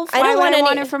myself. I don't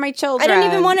want it for my children. I don't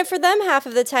even want it for them half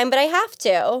of the time, but I have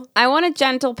to. I want a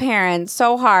gentle parent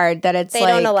so hard that they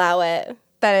don't allow it.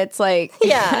 That it's like,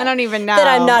 I don't even know. That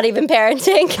I'm not even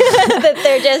parenting. That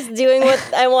they're just doing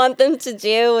what I want them to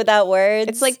do without words.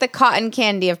 It's like the cotton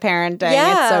candy of parenting.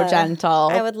 It's so gentle.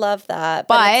 I would love that,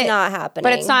 but it's not happening.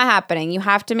 But it's not happening. You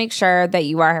have to make sure that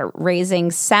you are raising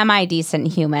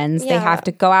semi-decent humans. They have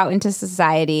to go out into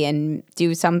society and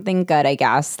do something good, I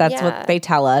guess. That's what they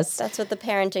tell us. That's what the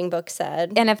parenting book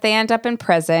said. And if they end up in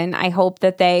prison, I hope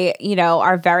that they,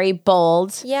 are very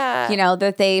bold. Yeah.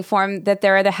 That that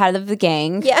they're the head of the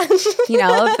gang. Yeah.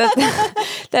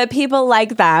 That people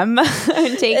like them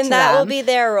and take and to that them. will be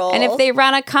their role. And if they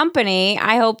run a company,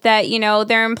 I hope that,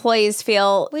 their employees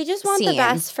feel we just want seen. the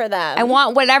best for them. I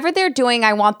want whatever they're doing,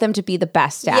 I want them to be the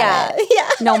best at it. Yeah.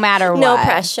 No matter what. No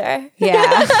pressure.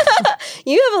 Yeah.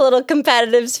 You have a little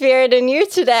competitive spirit in you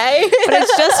today. But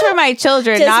it's just for my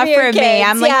children, not for me.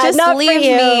 I'm like, just leave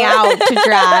me out to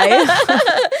dry.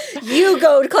 You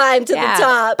go climb to the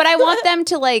top. But I want them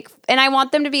to I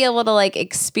want them to be able to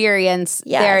experience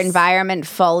their environment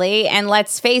fully. And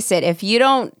let's face it, if you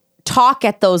don't talk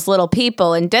at those little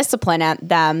people and discipline at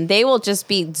them, they will just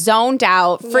be zoned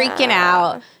out, freaking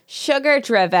out, sugar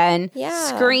driven,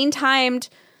 screen timed,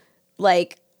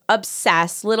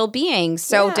 obsessed little beings.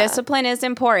 So discipline is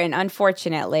important,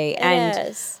 unfortunately. It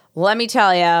is. Let me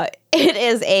tell you, it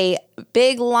is a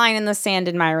big line in the sand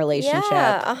in my relationship.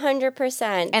 Yeah,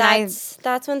 100%. And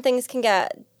that's when things can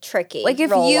get tricky. If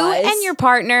you and your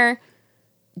partner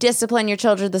discipline your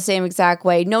children the same exact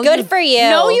way, good for you.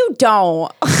 No, you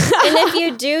don't. And if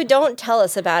you do, don't tell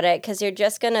us about it because we're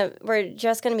just gonna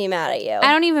be mad at you.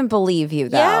 I don't even believe you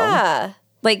though. Yeah,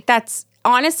 that's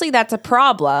honestly that's a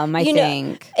problem. I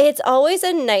think it's always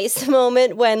a nice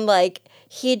moment when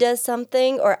he does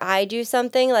something or I do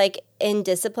something in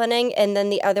disciplining, and then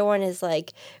the other one is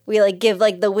we give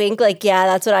the wink, yeah,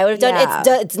 that's what I would have done.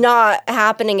 Yeah. It's not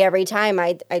happening every time.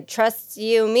 I trust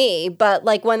you, me, but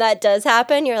when that does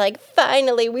happen, you're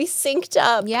finally we synced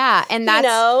up. Yeah, and that's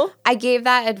I gave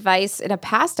that advice in a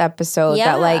past episode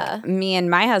that me and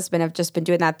my husband have just been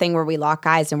doing that thing where we lock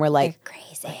eyes and we're like,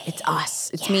 crazy. It's us.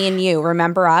 It's me and you.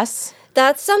 Remember us?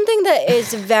 That's something that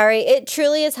is it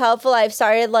truly is helpful. I've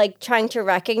started trying to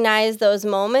recognize those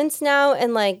moments now.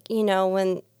 And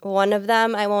when one of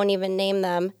them, I won't even name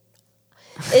them,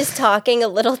 is talking a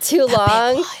little too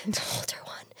long. The older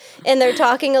one. And they're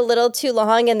talking a little too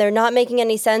long and they're not making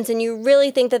any sense. And you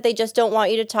really think that they just don't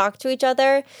want you to talk to each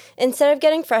other. Instead of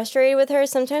getting frustrated with her,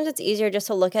 sometimes it's easier just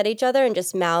to look at each other and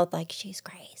just mouth she's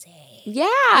crazy.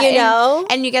 Yeah.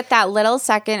 And you get that little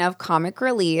second of comic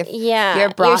relief.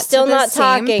 Yeah. You're still not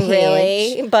talking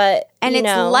really, but and it's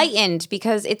lightened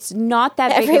because it's not that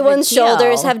big everyone's of a deal.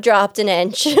 shoulders have dropped an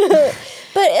inch.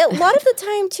 But a lot of the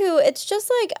time too, it's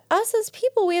just us as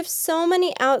people, we have so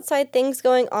many outside things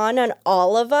going on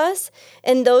all of us,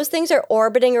 and those things are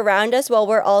orbiting around us while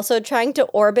we're also trying to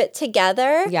orbit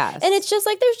together. Yes. And it's just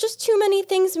there's just too many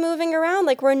things moving around.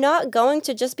 We're not going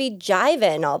to just be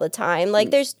jiving all the time.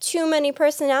 There's too many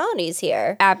personalities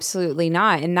here. Absolutely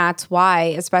not. And that's why,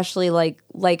 especially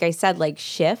like I said,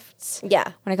 shifts.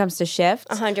 Yeah. When it comes to shifts.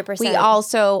 100%. We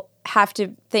also have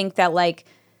to think that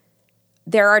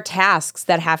there are tasks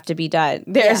that have to be done.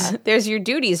 There's your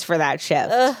duties for that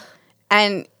shift. Ugh.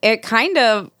 And it kind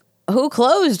of who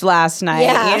closed last night,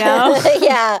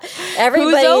 Yeah.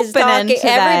 Everybody's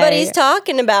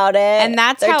talking about it. And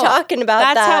they're talking about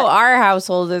that's that. how our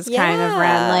household is kind of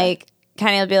run.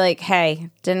 Kind of be hey,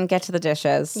 didn't get to the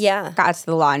dishes. Yeah. Got to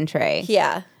the laundry.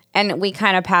 Yeah. And we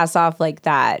kind of pass off like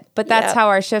that. But that's how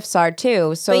our shifts are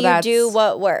too. So you do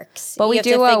what works. But you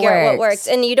do what works.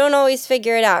 And you don't always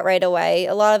figure it out right away.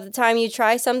 A lot of the time you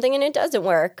try something and it doesn't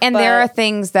work. And there are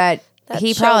things that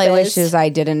he probably wishes I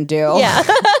didn't do. Yeah.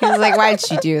 He's like, why'd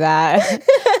she do that?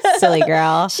 Silly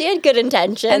girl. She had good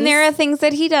intentions. And there are things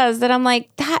that he does that I'm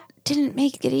like, that didn't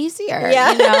make it easier.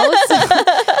 Yeah.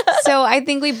 So I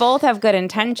think we both have good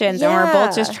intentions and we're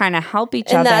both just trying to help each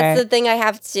other. And that's the thing I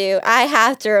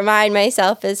have to remind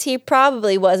myself is he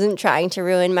probably wasn't trying to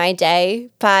ruin my day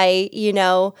by,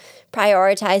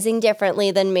 prioritizing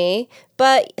differently than me.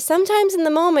 But sometimes in the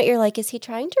moment, you're like, is he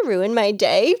trying to ruin my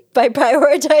day by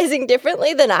prioritizing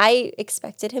differently than I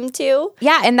expected him to?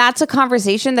 Yeah, and that's a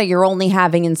conversation that you're only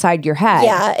having inside your head.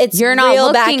 Yeah, it's you're not real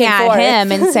looking back and at forth.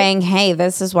 him and saying, hey,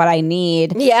 this is what I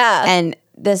need. Yeah. And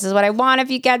this is what I want if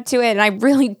you get to it. And I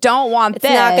really don't want this.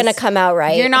 It's not going to come out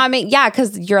right. You're not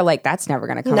because you're like, that's never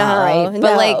going to come out right.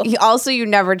 But like, also you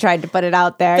never tried to put it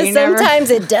out there. But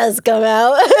sometimes it does come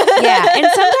out. Yeah. And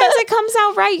sometimes it comes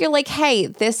out right. You're like, hey,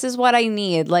 this is what I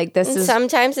need. Like this is.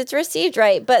 Sometimes it's received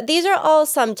right. But these are all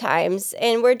sometimes.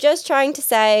 And we're just trying to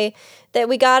say that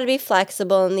we got to be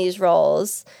flexible in these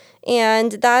roles.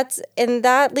 And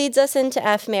that leads us into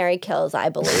F, Marry, Kills, I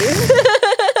believe.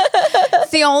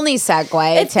 It's the only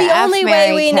segue. It's the only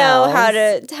way we know how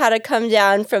to come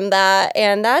down from that.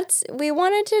 And we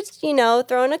wanted to,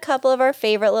 throw in a couple of our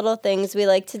favorite little things we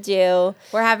like to do.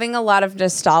 We're having a lot of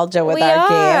nostalgia with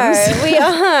our games. We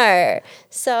are.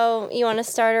 So you want to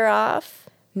start her off?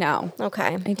 No.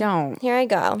 Okay. I don't. Here I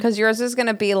go. Because yours is going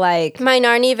to be like... Mine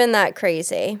aren't even that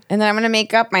crazy. And then I'm going to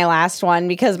make up my last one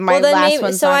because my last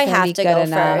one's not going to be good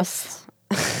enough.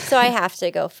 So I have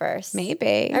to go first.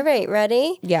 Maybe. All right,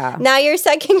 ready? Yeah. Now you're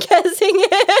second guessing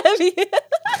it.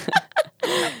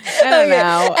 I don't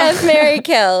know. F, Marry,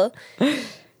 Kill.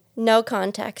 No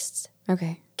context.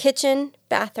 Okay. Kitchen,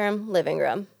 bathroom, living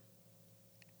room.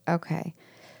 Okay.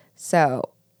 So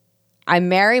I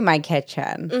marry my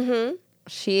kitchen. Mm-hmm.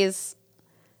 She's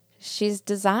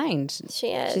designed.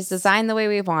 She is. She's designed the way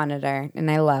we wanted her, and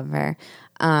I love her.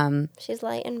 She's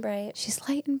light and bright. She's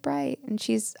light and bright, and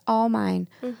she's all mine.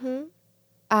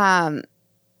 Mm-hmm.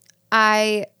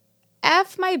 I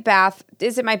F my bath.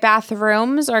 Is it my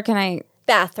bathrooms or can I?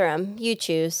 Bathroom. You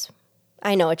choose.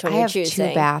 I know which one you're choosing. I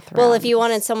have 2 bathrooms. Well, if you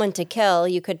wanted someone to kill,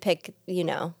 you could pick,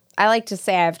 I like to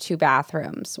say I have 2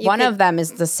 bathrooms. One of them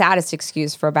is the saddest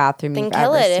excuse for a bathroom you've ever seen. Then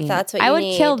kill it if that's what you need. I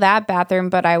would kill that bathroom,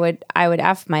 but I would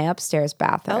F my upstairs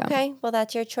bathroom. Okay, well,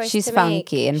 that's your choice. She's to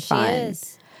funky make. and fun. She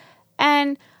is.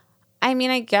 And I mean,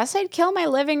 I guess I'd kill my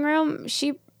living room.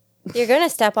 You're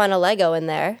gonna step on a Lego in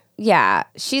there. Yeah,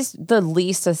 she's the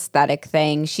least aesthetic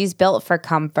thing. She's built for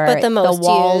comfort. But the most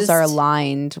walls used. are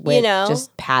lined with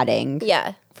just padding.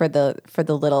 Yeah. For the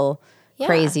little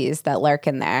crazies that lurk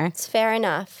in there. It's fair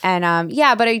enough. And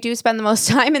but I do spend the most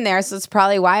time in there, so it's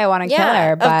probably why I want to kill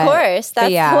her. But, of course. That's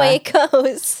the way it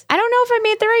goes. I don't know if I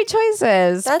made the right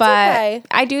choices. That's but okay.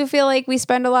 I do feel like we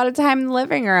spend a lot of time in the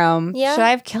living room. Yeah. Should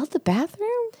I have killed the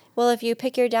bathroom? Well, if you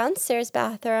pick your downstairs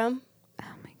bathroom.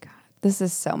 Oh my God. This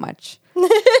is so much.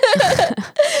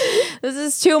 This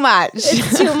is too much.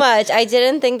 It's too much. I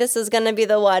didn't think this was going to be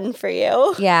the one for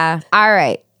you. Yeah. All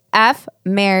right. F,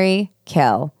 marry,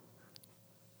 kill.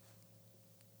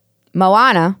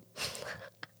 Moana.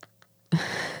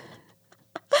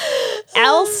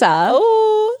 Elsa.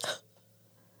 Oh.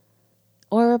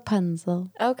 Or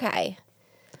Rapunzel. Okay.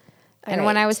 And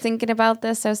when I was thinking about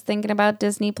this, I was thinking about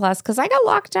Disney Plus because I got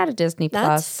locked out of Disney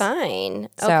Plus. That's fine.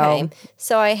 Okay.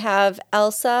 So I have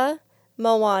Elsa,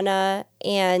 Moana,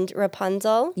 and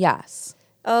Rapunzel. Yes.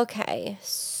 Okay.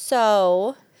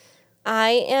 So I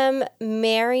am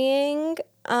marrying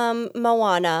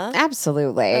Moana.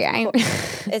 Absolutely.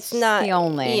 It's not the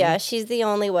only. Yeah, she's the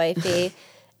only wifey.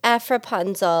 F,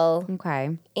 Rapunzel.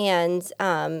 Okay. And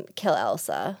kill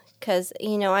Elsa because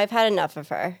I've had enough of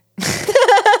her.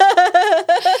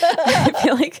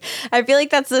 I feel like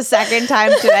that's the second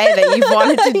time today that you've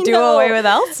wanted to do away with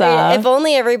Elsa. If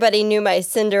only everybody knew my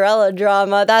Cinderella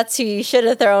drama. That's who you should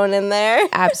have thrown in there.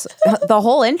 Absolutely. The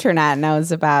whole internet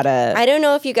knows about it. I don't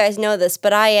know if you guys know this,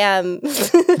 but I am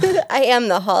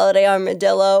the holiday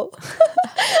armadillo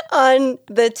on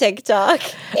the TikTok.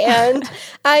 And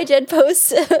I did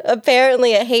post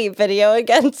apparently a hate video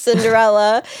against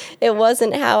Cinderella. It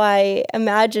wasn't how I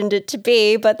imagined it to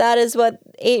be, but that is what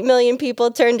 8 million people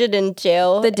turned it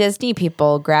into. The Disney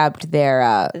people grabbed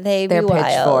their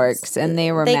pitchforks and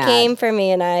they were mad. They came for me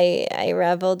and I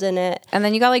reveled in it. And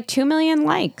then you got like 2 million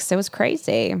likes. It was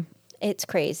crazy. It's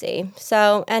crazy.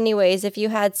 So anyways, if you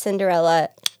had Cinderella,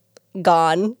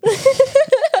 gone.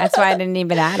 That's why I didn't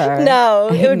even add her. No,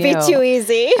 it would be too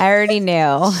easy. I already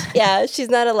knew. Yeah, she's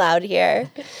not allowed here.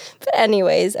 But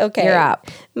anyways, okay. You're up.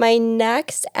 My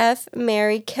next F,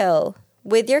 marry, kill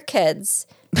with your kids.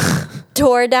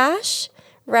 DoorDash,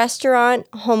 restaurant,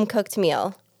 home cooked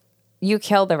meal. You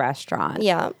kill the restaurant.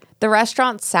 Yeah. The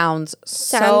restaurant sounds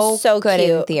so good cute.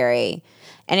 in theory.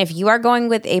 And if you are going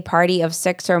with a party of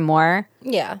 6 or more,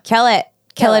 yeah, kill it.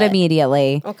 Kill it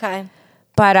immediately. Okay.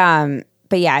 But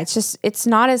yeah, it's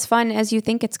not as fun as you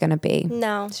think it's gonna be.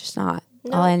 No. It's just not.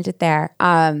 No. I'll end it there.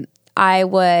 I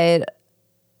would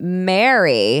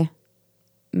marry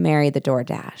the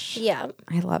DoorDash. Yeah.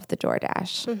 I love the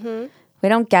DoorDash. Mm-hmm. We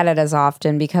don't get it as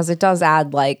often because it does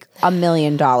add like $1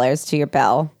 million to your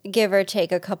bill. Give or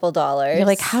take a couple dollars. You're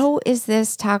like, how is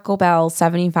this Taco Bell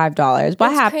 $75?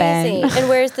 What happened? Crazy. And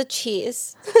where's the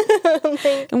cheese?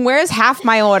 And where's half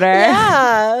my order?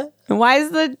 Yeah. And why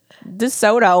is the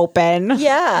soda open?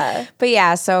 Yeah. But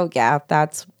yeah, so yeah,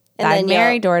 that's... I'd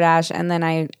marry DoorDash, and then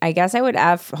I guess I would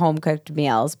F home-cooked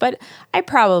meals. But I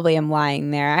probably am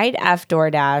lying there. I'd F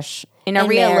DoorDash in a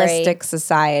realistic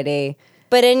society.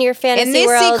 But in your fantasy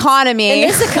world, in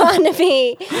this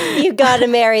economy, you got to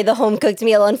marry the home cooked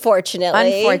meal. Unfortunately,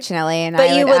 and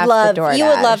but you would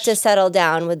love to settle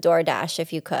down with DoorDash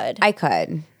if you could. I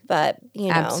could, but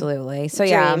absolutely. So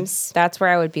dreams. Yeah, that's where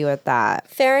I would be with that.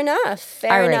 Fair enough.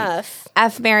 Fair enough.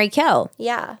 F, marry, kill.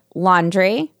 Yeah.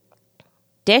 Laundry,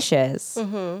 dishes,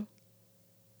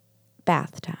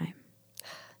 bath time.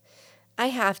 I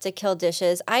have to kill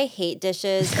dishes. I hate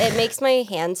dishes. It makes my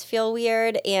hands feel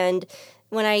weird, and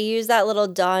when I use that little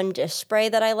Dawn dish spray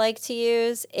that I like to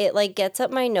use, it like gets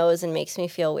up my nose and makes me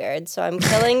feel weird. So I'm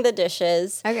killing the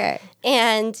dishes. Okay.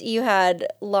 And you had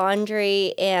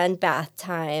laundry and bath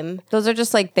time. Those are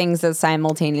just like things that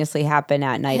simultaneously happen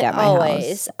at night at my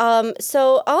house.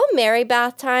 So I'll marry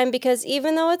bath time because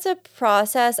even though it's a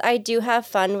process, I do have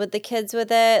fun with the kids with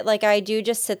it. Like I do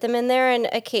just sit them in there, and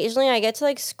occasionally I get to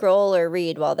like scroll or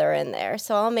read while they're in there.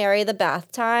 So I'll marry the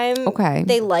bath time. Okay.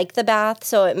 They like the bath,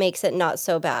 so it makes it not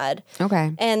so bad.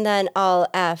 Okay. And then I'll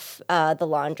F the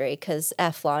laundry because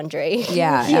F laundry.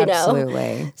 Yeah,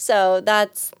 absolutely. Know? So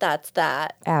that's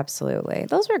that. Absolutely.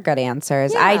 Those were good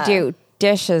answers. Yeah. I do.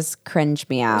 Dishes cringe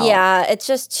me out. Yeah, it's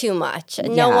just too much.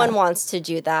 No one wants to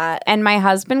do that. And my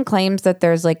husband claims that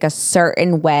there's like a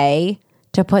certain way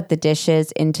to put the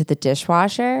dishes into the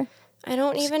dishwasher. I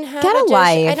don't even have a dish.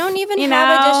 Life. I don't even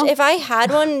have a dish. If I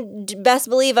had one, best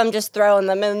believe I'm just throwing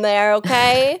them in there,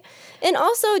 okay? And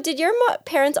also, did your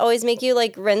parents always make you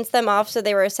like rinse them off so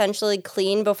they were essentially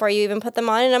clean before you even put them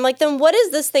on? And I'm like, then what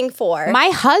is this thing for? My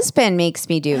husband makes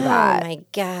me do that. Oh my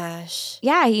gosh.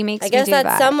 Yeah, he makes me do that. I guess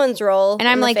that's someone's role. And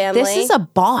I'm like, family. This is a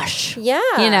Bosch. Yeah.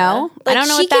 You know? Like, I don't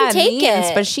know what that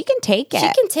means, but she can take it. She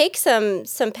can take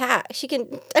some pack. She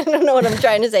can, I don't know what I'm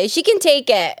trying to say. She can take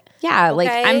it. Yeah, okay? Like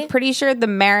I'm pretty sure the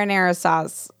marinara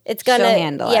sauce, she'll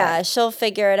handle it. Yeah, she'll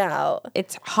figure it out.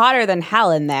 It's hotter than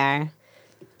hell in there.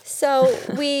 So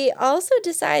we also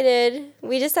decided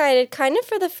kind of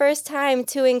for the first time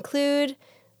to include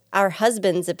our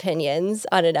husband's opinions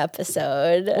on an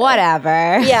episode.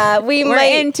 Whatever. Yeah, we're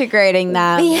integrating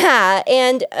them. Yeah,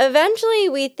 and eventually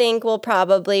we think we'll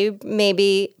possibly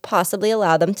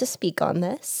allow them to speak on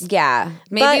this. Yeah,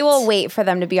 maybe we'll wait for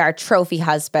them to be our trophy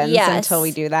husbands until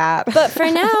we do that. But for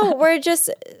now, we're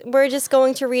just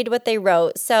going to read what they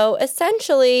wrote. So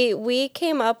essentially, we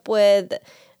came up with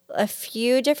a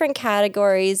few different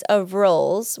categories of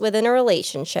roles within a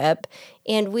relationship,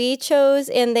 and we chose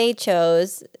and they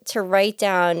chose to write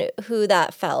down who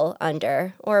that fell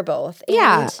under, or both.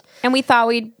 And we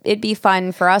thought it'd be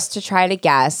fun for us to try to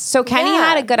guess. So Kenny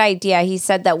had a good idea. He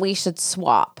said that we should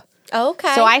swap.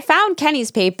 Okay. So I found Kenny's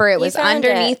paper. It was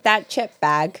underneath that chip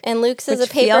bag. And Luke's is a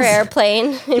paper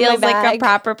airplane. Feels like a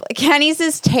proper... Kenny's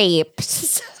is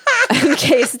taped in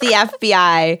case the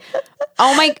FBI...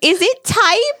 Oh my, is it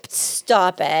typed?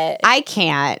 Stop it. I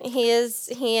can't. He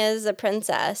is a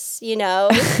princess, you know?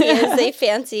 He is a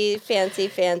fancy.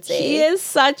 He is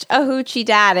such a hoochie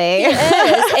daddy. He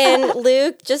is. And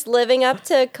Luke just living up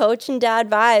to coach and dad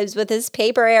vibes with his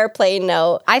paper airplane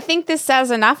note. I think this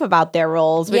says enough about their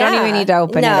roles. We don't even need to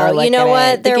open it or look at it. You know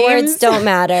what? Their words don't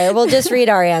matter. We'll just read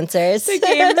our answers. The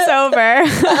game's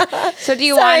over. So do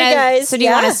you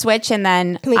want to switch and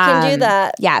then we can do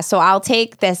that? Yeah, so I'll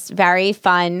take this very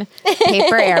fun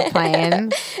paper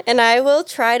airplane. And I will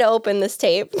try to open this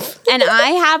tape. And I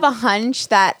have a hunch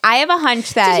that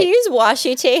Did he use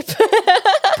washi tape?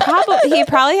 He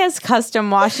probably has custom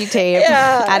washi tape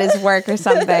at his work or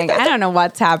something. I don't know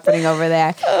what's happening over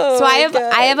there. So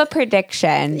I have a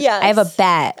prediction. Yes. I have a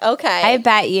bet. Okay. I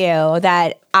bet you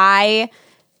that I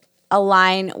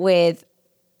align with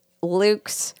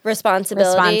Luke's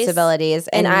responsibilities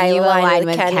and you align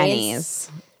with Kenny's.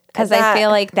 Because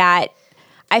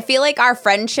I feel like our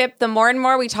friendship, the more and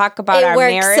more we talk about our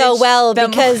marriage. It works so well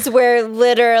because we're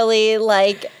literally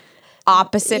like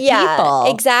opposite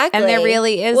people. Exactly. And there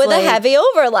really is with a heavy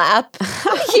overlap.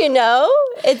 You know?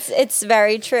 It's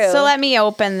very true. So let me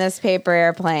open this paper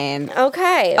airplane.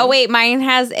 Okay. Oh wait, mine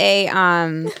has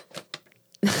a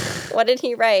What did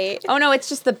he write? Oh, no, it's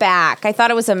just the back. I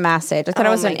thought it was a message. I thought it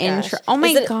was an intro. Oh,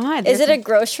 my God. Is it a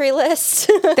grocery list?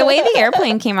 The way the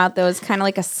airplane came out, though, was kind of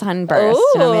like a sunburst.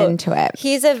 Ooh, and I'm into it.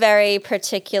 He's a very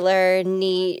particular,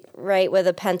 neat, write with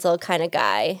a pencil kind of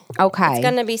guy. Okay. It's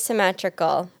going to be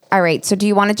symmetrical. All right. So do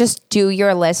you want to just do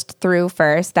your list through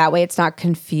first? That way it's not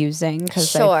confusing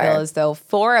because I feel as though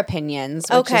 4 opinions,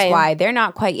 which is why they're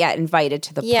not quite yet invited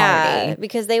to the party. Yeah,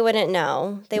 because they wouldn't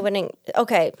know. They wouldn't.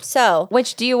 Okay, so.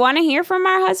 Which do you want to hear from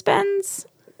our husbands?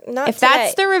 Not if today.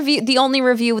 That's the review, the only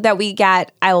review that we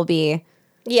get, I'll be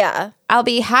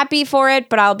happy for it,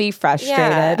 but I'll be frustrated.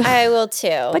 Yeah, I will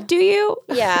too. But do you?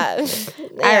 Yeah.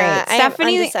 All right.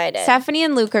 Stephanie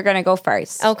and Luke are going to go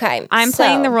first. Okay. I'm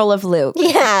playing the role of Luke.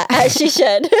 Yeah, as she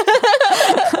should.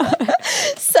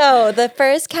 So the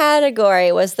first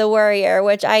category was the worrier,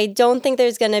 which I don't think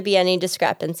there's going to be any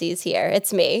discrepancies here.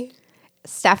 It's me.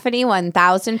 Stephanie,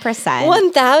 1,000%.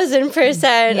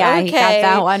 1,000%. Yeah, okay. He got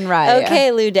that one right.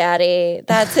 Okay, Lou Daddy.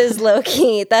 That's his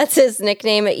low-key. That's his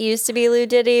nickname. It used to be Lou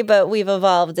Diddy, but we've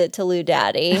evolved it to Lou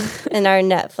Daddy, and our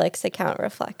Netflix account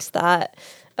reflects that.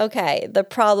 Okay, the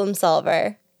problem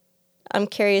solver. I'm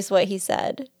curious what he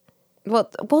said.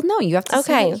 Well, no, you have to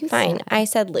say what you fine. said. I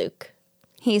said Luke.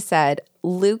 He said,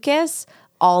 Lucas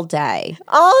all day.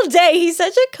 All day. He's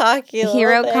such a cocky little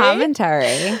Hero thing.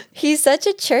 commentary. He's such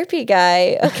a chirpy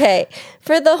guy. Okay.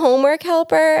 For the homework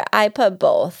helper, I put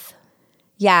both.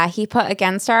 Yeah, he put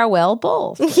against our will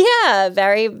both. Yeah,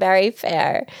 very, very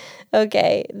fair.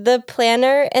 Okay. The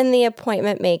planner and the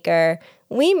appointment maker.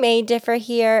 We may differ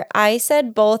here. I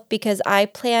said both because I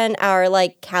plan our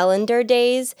calendar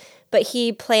days, but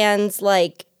he plans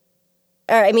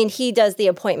he does the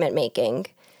appointment making.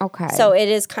 Okay. So it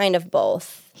is kind of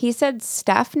both. He said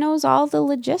Steph knows all the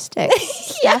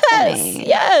logistics.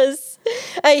 Yes.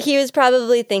 He was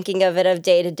probably thinking of it of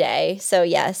day to day. So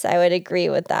yes, I would agree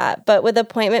with that. But with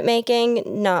appointment making,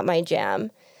 not my jam.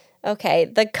 Okay,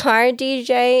 the car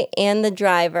DJ and the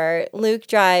driver. Luke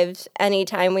drives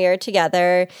anytime we are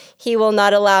together. He will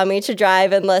not allow me to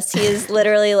drive unless he is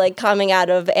literally coming out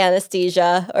of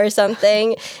anesthesia or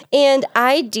something. And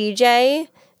I DJ,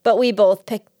 but we both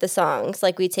pick the songs.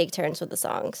 We take turns with the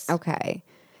songs. Okay.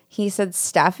 He said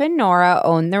Steph and Nora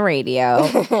own the radio.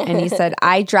 And he said,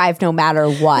 I drive no matter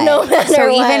what. No matter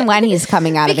so what. even when he's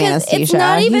coming out because of anesthesia, it's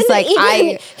not even,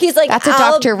 he's like, that's a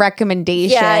doctor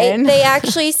recommendation. Yeah, they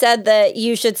actually said that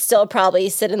you should still probably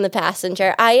sit in the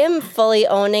passenger. I am fully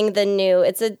owning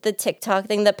the TikTok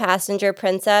thing, the passenger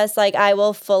princess. I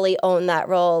will fully own that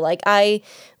role. I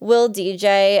will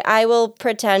DJ. I will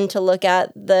pretend to look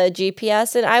at the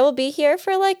GPS, and I will be here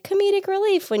for comedic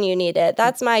relief when you need it.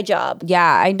 That's my job. Yeah,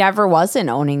 I never wasn't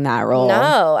owning that role.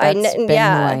 No, That's been who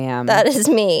I am. That is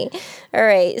me. All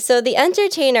right. So the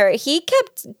entertainer, he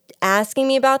kept asking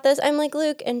me about this. I'm like,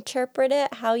 Luke, interpret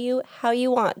it how you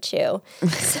want to.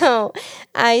 So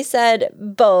I said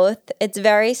both. It's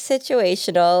very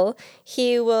situational.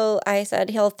 I said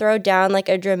he'll throw down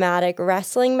a dramatic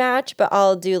wrestling match, but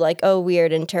I'll do a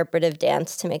weird interpretive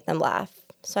dance to make them laugh.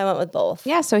 So I went with both.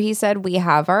 Yeah, so he said we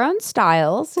have our own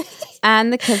styles,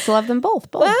 and the kids love them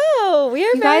both. Wow, we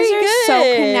are very good. You guys are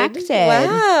so connected.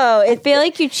 Wow. I feel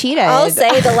like you cheated. I'll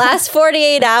say the last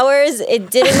 48 hours,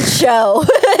 it didn't show,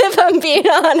 if I'm being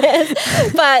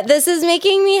honest. But this is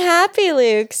making me happy,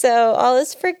 Luke, so all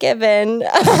is forgiven.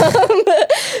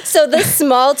 So the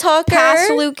small talker.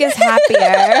 Past Luke is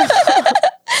happier.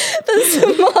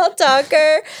 The small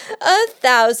talker,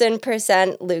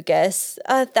 1,000% Lucas.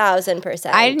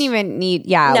 1,000%. I didn't even need,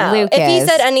 no, Lucas. If he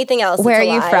said anything else, Where it's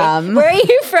a are you lie. from? Where are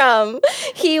you from?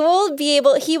 He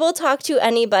will talk to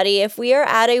anybody. If we are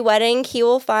at a wedding, he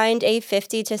will find a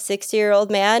 50 to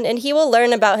 60-year-old man, and he will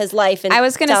learn about his life and I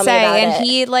was going to say, and it.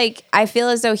 he, I feel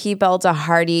as though he builds a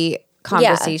hearty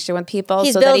conversation with people.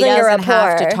 He's so that he building a doesn't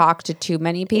have to rapport. talk to too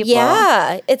many people.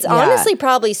 Yeah, it's honestly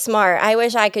probably smart. I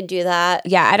wish I could do that.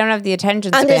 Yeah, I don't have the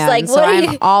attention span, I'm just like, so what are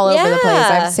I'm you- all over the place. I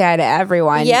Yeah. have to say to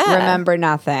everyone, remember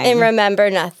nothing. And remember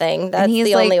nothing. That's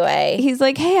the only way. He's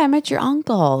like, hey, I met your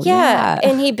uncle. Yeah,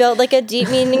 and he built a deep,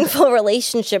 meaningful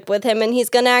relationship with him, and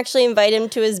he's going to actually invite him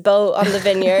to his boat on the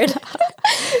vineyard.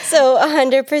 So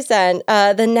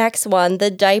 100%. The next one,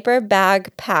 the diaper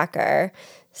bag packer.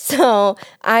 So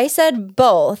I said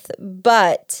both,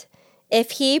 but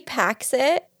if he packs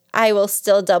it, I will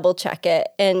still double check it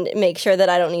and make sure that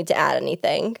I don't need to add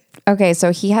anything. Okay,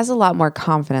 so he has a lot more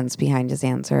confidence behind his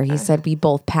answer. He said we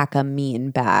both pack a mean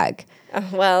bag.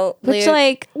 Well, Which,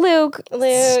 Luke,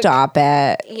 stop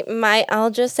it.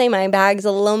 I'll just say my bag's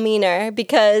a little meaner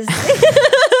because...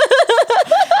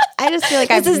 I just feel like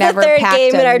this I've never packed packed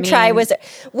game a in our mean... try wizard.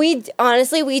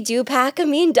 We do pack a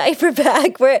mean diaper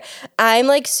bag where I'm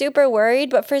like super worried,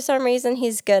 but for some reason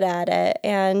he's good at it.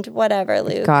 And whatever,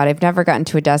 Luke. God, I've never gotten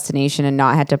to a destination and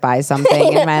not had to buy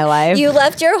something in my life. You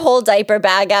left your whole diaper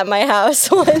bag at my house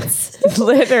once.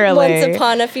 Literally. Once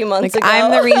upon a few months ago.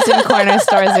 I'm the reason corner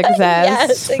stores exist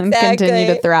yes, exactly. and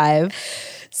continue to thrive.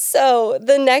 So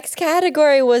the next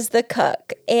category was the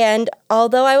cook. And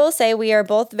although I will say we are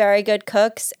both very good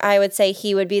cooks, I would say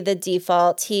he would be the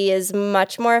default. He is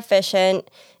much more efficient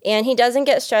and he doesn't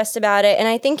get stressed about it. And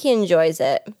I think he enjoys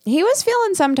it. He was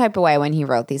feeling some type of way when he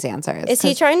wrote these answers. Is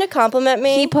he trying to compliment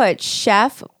me? He put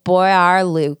Chef Boyar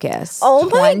Lucas. Oh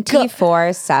my God.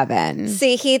 24/7.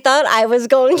 See, he thought I was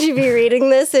going to be reading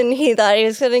this and he thought he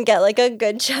was going to get like a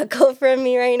good chuckle from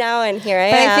me right now. And here I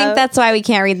am. But I think that's why we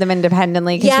can't read them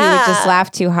indemnendently because we would just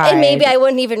laugh too hard. And maybe I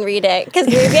wouldn't even read it because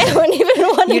maybe I wouldn't even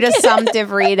want to. You just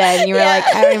assumptive read it and you were like,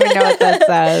 I don't even know what that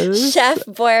says. Chef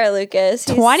Boyer Lucas.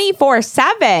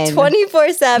 24/7.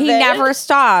 24/7. He never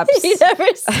stops. He never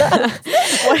stops.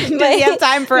 Does he have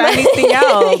time for anything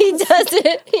else? He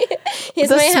doesn't. He's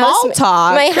the my small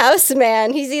talk. My house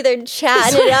man. He's either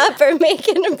chatting it up or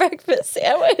making a breakfast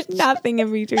sandwich. Nothing in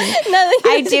between.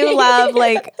 I do love,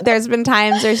 like, there's been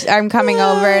times where I'm coming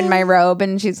over in my robe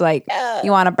and she's like,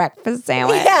 you want a breakfast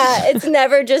sandwich? Yeah, it's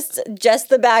never just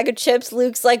the bag of chips.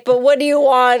 Luke's like, but what do you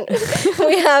want?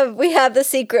 we have the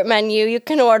secret menu. You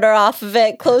can order off of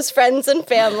it. Close friends and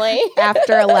family.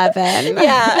 After 11.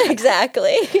 Yeah,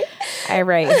 exactly. All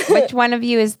right. Which one of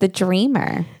you is the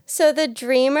dreamer? So the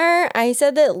dreamer, I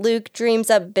said that Luke dreams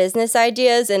up business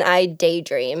ideas and I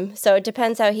daydream. So it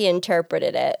depends how he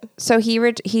interpreted it. So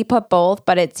he put both,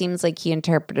 but it seems like he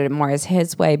interpreted it more as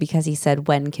his way because he said,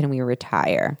 when can we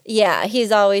retire? Yeah,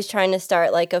 he's always trying to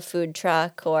start like a food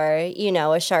truck or,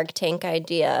 a Shark Tank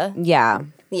idea. Yeah.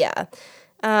 Yeah.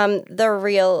 The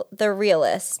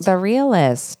realist. The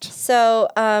realist. So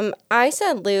I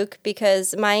said Luke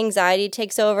because my anxiety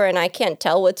takes over and I can't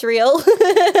tell what's real.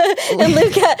 And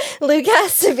Luke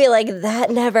has to be like,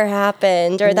 that never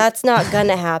happened or that's not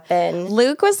gonna happen.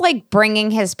 Luke was like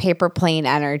bringing his paper plane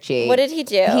energy. What did he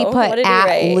do? He put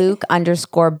at Luke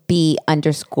 _B_real.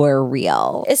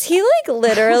 Is he like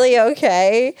literally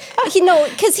okay?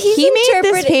 Because he made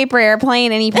this paper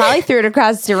airplane and he probably threw it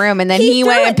across the room and then he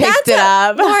went and picked it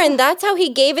up. Lauren, that's how he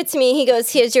gave it to me. He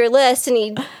goes, here's your list, and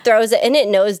he throws it, and it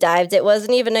nosedived. It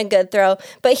wasn't even a good throw.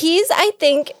 But I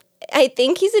think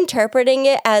he's interpreting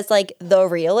it as like the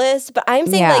realist, but I'm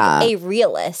saying like a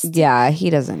realist. Yeah, he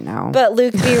doesn't know. But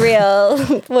Luke, be real.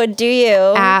 What do you?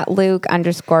 At Luke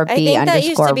 _B_real. I think that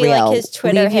used to be like his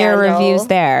Twitter Leave your handle. reviews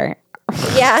there.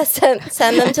 Yeah,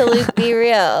 send them to Luke Be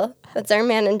Real. That's our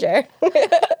manager.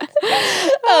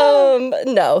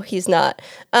 No, he's not.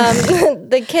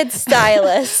 The kid's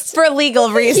stylist. For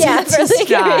legal reasons. Yeah, for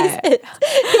legal reasons.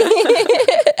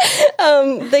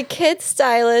 The kid's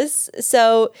stylist.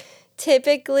 So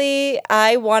typically,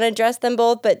 I want to dress them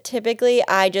both, but typically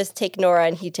I just take Nora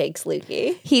and he takes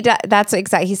Lukey. That's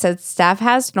exactly. He said Steph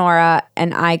has Nora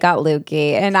and I got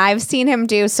Lukey, and I've seen him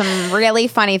do some really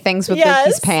funny things with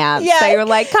Lukey's pants. Yeah. So you're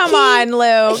like, come on,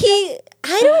 Luke.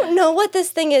 I don't know what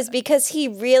this thing is because he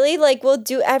really like will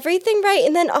do everything right,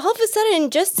 and then all of a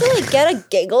sudden, just to like get a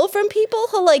giggle from people,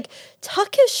 he'll like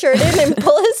tuck his shirt in and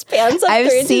pull his pants up.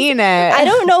 I've seen it. I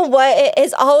don't know what it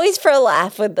is. Always for a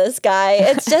laugh with this guy.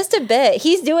 It's just a bit.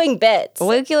 He's doing bits.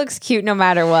 Lukey looks cute no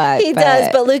matter what. He does,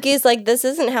 but Lukey's like, this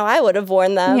isn't how I would have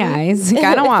worn them. Yeah, he's like,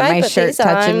 I don't want my shirt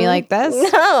touching me like this.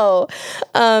 No.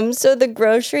 So the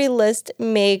grocery list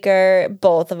maker,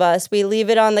 both of us, we leave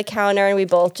it on the counter and we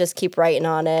both just keep writing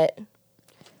on it.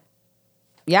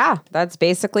 Yeah, that's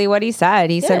basically what he said.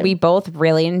 He said we both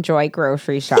really enjoy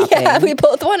grocery shopping. Yeah, we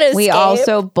both want to escape. We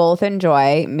also both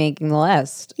enjoy making the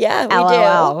list. Yeah, we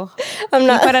LOL. do. I'm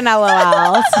not. You put an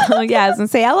LOL. So yes, and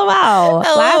say LOL. Laugh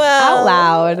out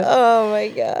loud. Oh my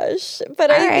gosh.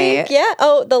 But I think,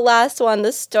 Oh, the last one,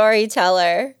 the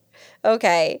storyteller.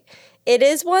 Okay. It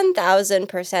is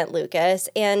 1000% Lucas.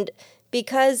 And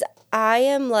because I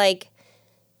am like,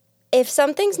 if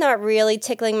something's not really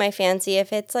tickling my fancy,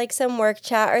 if it's like some work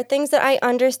chat or things that I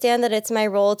understand that it's my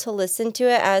role to listen to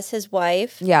it as his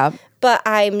wife. Yeah. But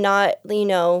I'm not,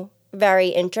 very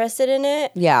interested in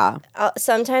it. Yeah.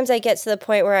 Sometimes I get to the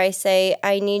point where I say,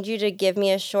 I need you to give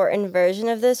me a shortened version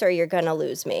of this or you're going to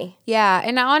lose me. Yeah.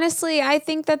 And honestly, I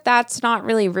think that that's not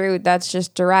really rude. That's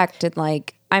just direct and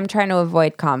like, I'm trying to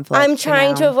avoid conflict. I'm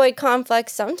trying to avoid conflict.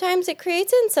 Sometimes it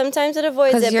creates it, and sometimes it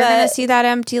avoids it. Because you're going to see that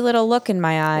empty little look in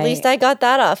my eye. At least I got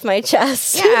that off my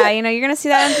chest. Yeah, you're going to see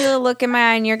that empty little look in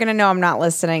my eye, and you're going to know I'm not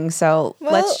listening. So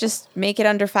let's just make it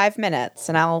under 5 minutes,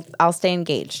 and I'll stay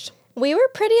engaged. We were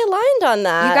pretty aligned on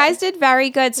that. You guys did very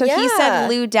good. So he said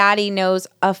Lou Daddy knows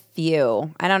a few.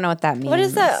 I don't know what that means. What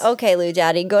is that? Okay, Lou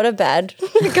Daddy, go to bed.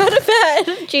 Go to bed.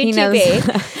 GTB.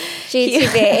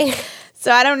 GTB.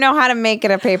 So I don't know how to make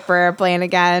it a paper airplane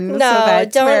again. No,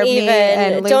 don't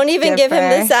even give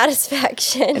him the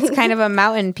satisfaction. It's kind of a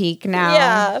mountain peak now.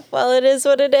 Yeah, well, it is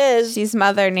what it is. She's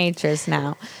Mother Nature's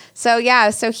now. So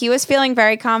so he was feeling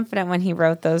very confident when he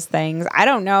wrote those things. I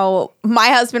don't know. My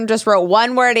husband just wrote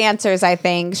one-word answers, I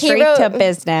think, straight to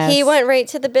business. He went right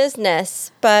to the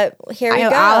business, but here we go.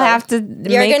 I'll have to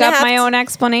make up my own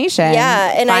explanation.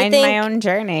 Yeah, and find I think, my own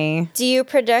journey. Do you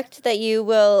predict that you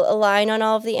will align on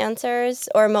all of the answers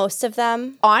or most of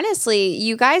them? Honestly,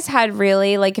 you guys had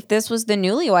really, like, if this was the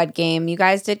newlywed game, you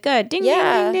guys did good. Ding, ding,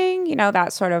 ding, ding. You know,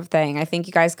 that sort of thing. I think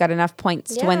you guys got enough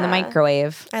points to win the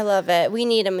microwave. I love it. We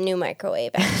need a new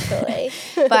microwave, actually.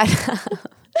 But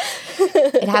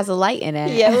it has a light in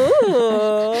it.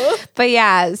 Yeah. But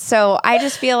yeah, so I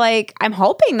just feel like I'm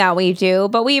hoping that we do,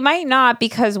 but we might not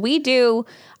because we do.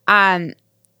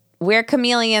 We're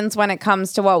chameleons when it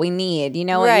comes to what we need. You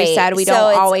know what you said? We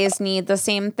don't always need the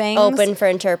same things. Open for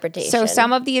interpretation. So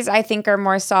some of these I think are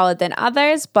more solid than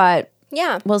others, but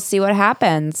yeah, we'll see what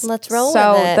happens. Let's roll with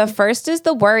So it. the first is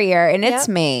the worrier, and it's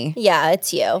me. Yeah,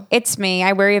 it's you. It's me.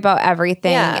 I worry about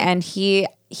everything, and he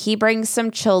brings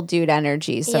some chill dude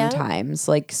energy sometimes.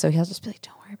 Like, so he'll just be like,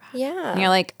 "Don't worry about it." Yeah, and you're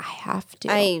like, "I have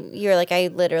to." You're like, I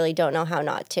literally don't know how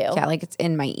not to. Yeah, like it's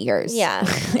in my ears. Yeah,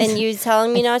 and you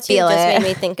telling me not to just made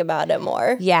me think about it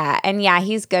more. Yeah, and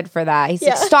he's good for that. He's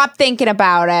like, "Stop thinking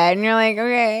about it," and you're like,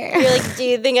 "Okay." You're like, "Do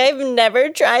you think I've never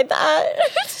tried that?"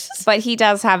 But he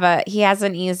has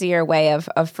an easier way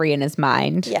of freeing his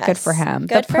mind. Yes. Good for him.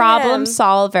 Good the problem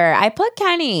solver. I put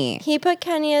Kenny. He put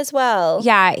Kenny as well.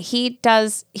 Yeah, he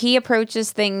does. He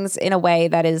approaches things in a way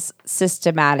that is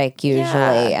systematic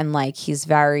usually. And like, he's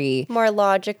very more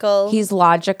logical. He's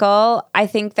logical. I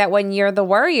think that when you're the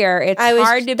worrier, it's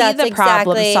hard to be the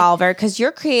problem solver because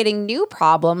you're creating new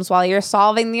problems while you're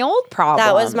solving the old problems.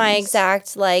 That was my exact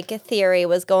theory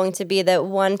was going to be that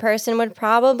one person would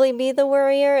probably be the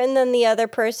worrier and then the other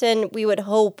person we would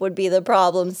hope would be the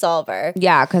problem solver.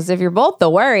 Yeah, because if you're both the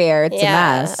worrier, it's a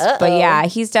mess. But yeah,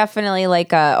 he's definitely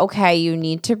like okay, you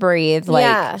need to breathe.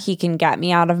 Like he can get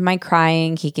me out of my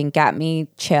crying. He can get me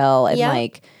chill. And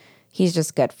like, he's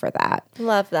just good for that.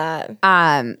 Love that.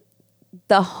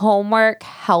 The homework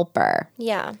helper.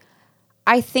 Yeah.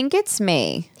 I think it's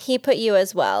me. He put you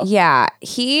as well. Yeah,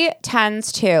 he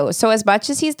tends to. So as much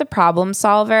as he's the problem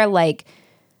solver, like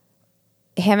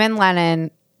him and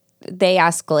Lennon, they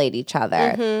escalate each other.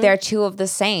 Mm-hmm. They're two of the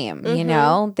same, you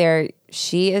know?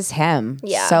 She is him.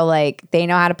 Yeah. So like they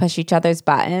know how to push each other's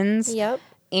buttons. Yep.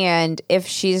 And if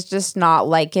she's just not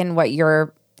liking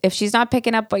if she's not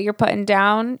picking up what you're putting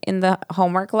down in the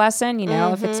homework lesson, you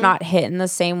know, if it's not hitting the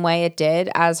same way it did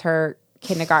as her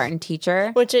kindergarten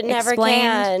teacher, which it never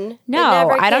can. No,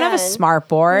 I don't have a smart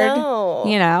board. No.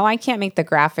 You know, I can't make the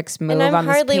graphics move on this page. And I'm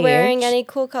hardly wearing any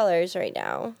cool colors right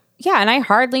now. Yeah, and I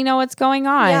hardly know what's going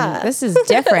on. Yeah. This is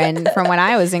different from when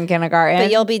I was in kindergarten. But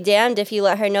you'll be damned if you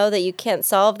let her know that you can't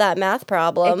solve that math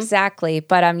problem. Exactly.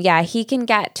 But he can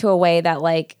get to a way that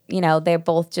like, you know, they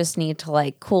both just need to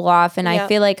like cool off. And I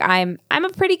feel like I'm a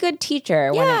pretty good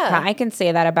teacher. I can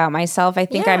say that about myself. I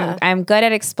think I'm good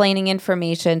at explaining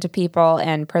information to people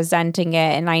and presenting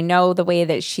it. And I know the way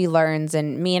that she learns,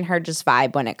 and me and her just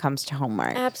vibe when it comes to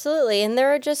homework. Absolutely. And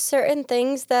there are just certain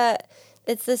things that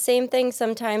it's the same thing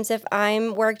sometimes. If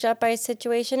I'm worked up by a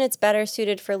situation, it's better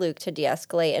suited for Luke to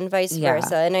de-escalate and vice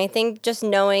versa. And I think just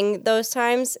knowing those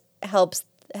times helps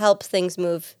things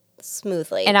move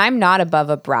smoothly. And I'm not above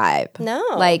a bribe. No.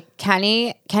 Like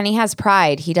Kenny has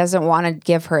pride. He doesn't want to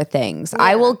give her things. Yeah.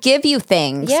 I will give you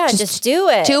things. Yeah, just do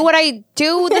it. Do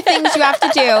the things you have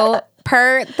to do.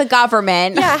 Per the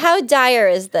government. Yeah, how dire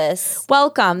is this?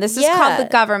 Welcome. This is called the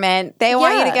government. They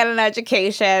want you to get an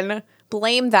education.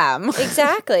 Blame them.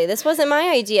 Exactly. This wasn't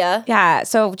my idea. Yeah.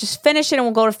 So just finish it and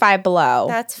we'll go to Five Below.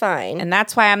 That's fine. And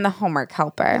that's why I'm the homework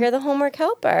helper. You're the homework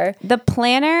helper. The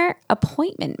planner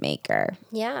appointment maker.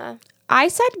 Yeah. I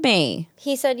said me.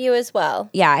 He said you as well.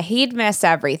 Yeah, he'd miss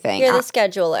everything. You're the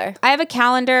scheduler. I have a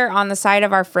calendar on the side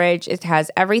of our fridge. It has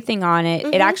everything on it.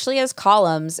 It actually has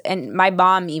columns, and my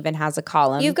mom even has a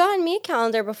column. You've gotten me a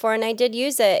calendar before, and I did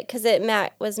use it because it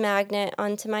was magnet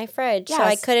onto my fridge, so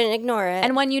I couldn't ignore it.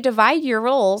 And when you divide your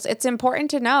roles, it's important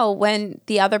to know when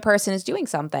the other person is doing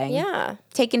something. Yeah.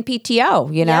 Taking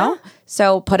PTO, you know? Yeah.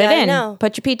 So put it in.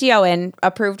 Put your PTO in,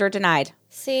 approved or denied.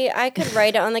 See, I could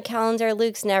write it on the calendar.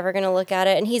 Luke's never going to look at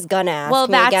it, and he's going to ask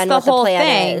me again what the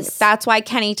plan is. That's why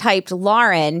Kenny typed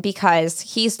Lauren, because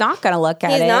he's not going to look at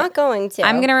it. He's not going to.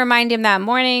 I'm going to remind him that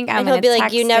morning. And he'll be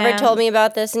like, you never told me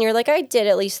about this. And you're like, I did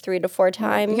at least 3 to 4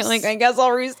 times. You're like, I guess I'll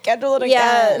reschedule it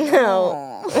again. Yeah,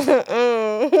 no.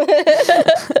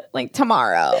 Like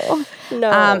tomorrow.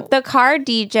 No. The car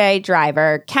DJ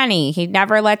driver, Kenny, he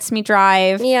never lets me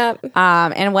drive. Yep.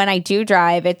 And when I do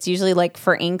drive, it's usually like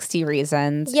for angsty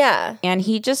reasons. Yeah. And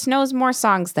he just knows more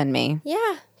songs than me.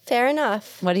 Yeah, fair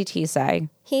enough. What did he say?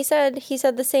 He said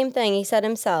the same thing. He said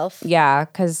himself. Yeah,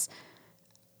 because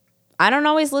I don't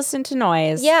always listen to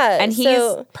noise. Yeah. And he's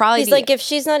like, if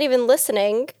she's not even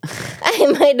listening,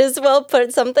 I might as well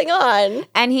put something on.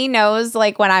 And he knows,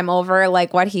 like, when I'm over,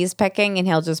 like, what he's picking, and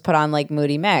he'll just put on, like,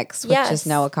 Moody Mix, which is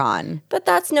Noah Kahan. But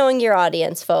that's knowing your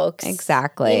audience, folks.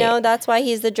 Exactly. You know, that's why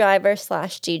he's the driver /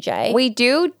 DJ.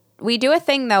 We do a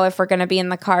thing, though, if we're going to be in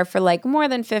the car for, like, more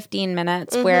than 15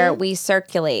 minutes where we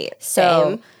circulate.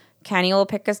 Same. So Kenny will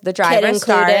pick us. The driver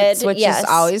starts, which is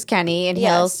always Kenny, and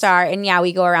he'll start. And,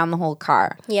 we go around the whole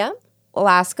car. Yeah.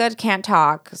 Alaska can't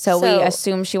talk, so we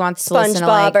assume she wants to listen to,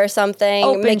 SpongeBob or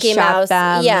something, Mickey Mouse.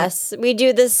 Them. Yes, we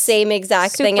do the same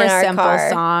exact thing in our car. Super simple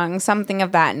song, something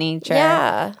of that nature.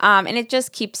 Yeah. And it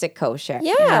just keeps it kosher.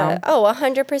 Yeah. You know? Oh,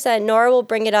 100%. Nora will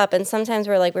bring it up, and sometimes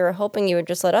we're like, we were hoping you would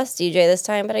just let us DJ this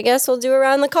time, but I guess we'll do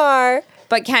around the car.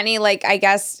 But Kenny, like, I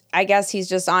guess he's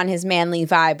just on his manly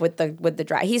vibe with the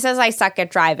drive. He says I suck at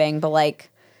driving, but like,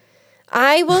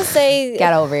 I will say,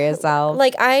 get over yourself.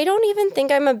 Like, I don't even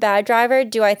think I'm a bad driver.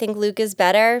 Do I think Luke is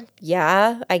better?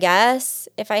 Yeah, I guess.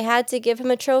 If I had to give him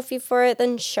a trophy for it,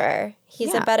 then sure.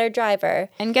 He's a better driver.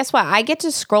 And guess what? I get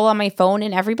to scroll on my phone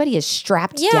and everybody is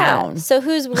strapped down. So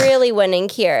who's really winning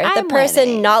here? The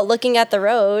person not looking at the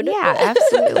road. Yeah,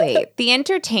 absolutely. The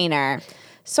entertainer.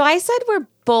 So I said we're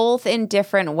both in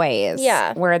different ways.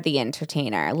 Yeah. We're the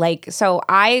entertainer. Like, so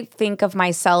I think of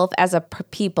myself as a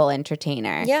people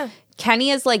entertainer. Yeah.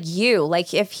 Kenny is like you.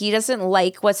 Like, if he doesn't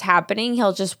like what's happening,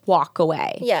 he'll just walk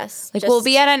away. Yes. Like, we'll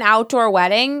be at an outdoor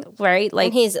wedding, right? Like,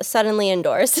 and he's suddenly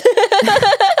indoors.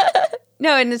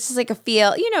 No, and it's just like a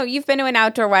field. You know, you've been to an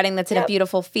outdoor wedding that's in a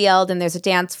beautiful field and there's a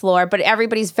dance floor, but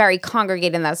everybody's very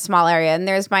congregated in that small area. And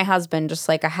there's my husband just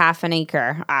like a half an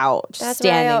acre out, just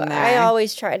standing there. I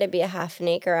always try to be a half an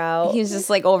acre out. He's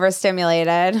just like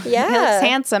overstimulated. Yeah. He looks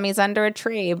handsome. He's under a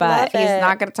tree, but he's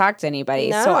not going to talk to anybody.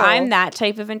 No. So I'm that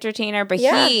type of entertainer, but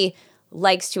he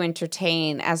likes to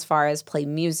entertain as far as play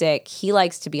music. He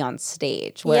likes to be on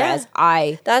stage, whereas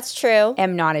that's true.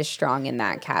 am not as strong in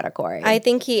that category.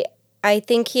 I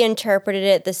think he interpreted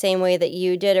it the same way that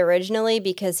you did originally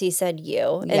because he said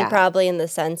you. And probably in the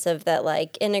sense of that,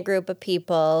 like, in a group of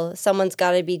people, someone's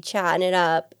got to be chatting it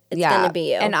up. It's going to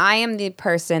be you. And I am the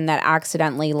person that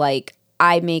accidentally, like,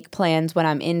 I make plans when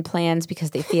I'm in plans because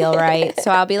they feel right.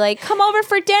 So I'll be like, come over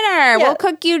for dinner. We'll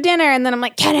cook you dinner. And then I'm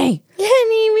like, Kenny, we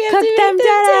have cook to them make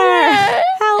dinner.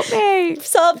 Help me.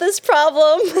 Solve this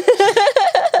problem.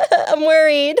 I'm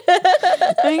worried.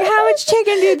 Like, how much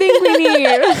chicken do you think we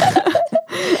need?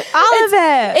 All of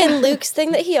it. And Luke's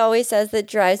thing that he always says that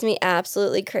drives me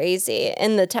absolutely crazy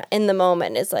in the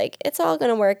moment is like, it's all going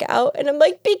to work out. And I'm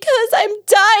like, because I'm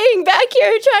dying back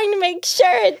here trying to make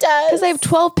sure it does. Because I have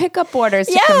 12 pickup orders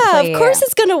to complete. Of course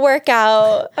it's going to work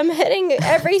out. I'm hitting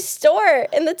every store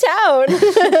in the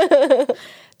town.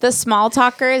 The small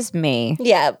talker is me.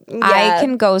 Yeah. I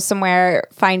can go somewhere,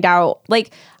 find out,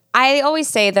 like, I always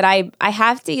say that I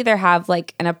have to either have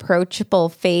like an approachable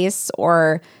face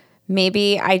or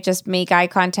maybe I just make eye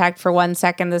contact for 1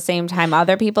 second the same time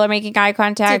other people are making eye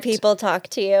contact. Do people talk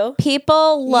to you?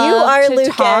 People love to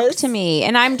Lucas. talk to me.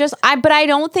 And I'm just, but I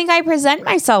don't think I present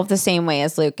myself the same way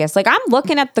as Lucas. Like, I'm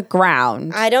looking at the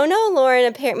ground. I don't know,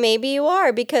 Lauren. Maybe you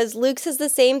are because Luke says the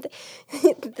same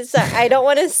Sorry, I don't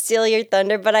want to steal your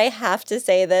thunder, but I have to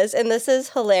say this. And this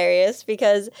is hilarious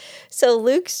because so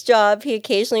Luke's job,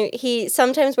 he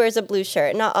sometimes wears a blue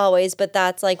shirt. Not always, but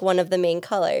that's like one of the main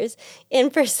colors.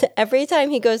 And every time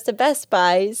he goes to Best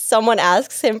Buy, someone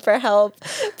asks him for help.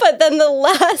 But then the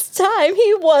last time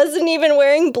he wasn't even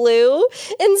wearing blue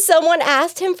and someone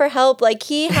asked him for help. Like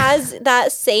he has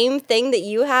that same thing that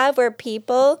you have where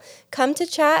people come to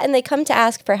chat and they come to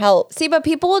ask for help. See, but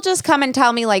people will just come and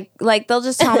tell me like they'll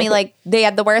just tell me like they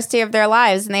had the worst day of their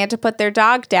lives and they had to put their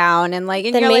dog down and like.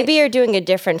 And then maybe you're doing a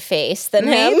different face than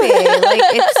him. Like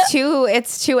it's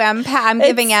too empath. I'm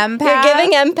giving empath. You're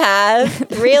giving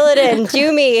empath. Reel it in.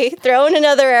 Do me. Throw in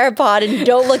another AirPod and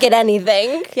don't look at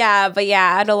anything. Yeah, but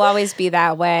yeah, it'll always be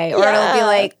that way. Or it'll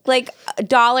be like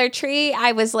Dollar Tree.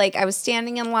 I was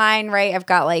standing in line, right? I've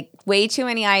got like way too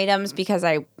many items because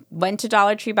I went to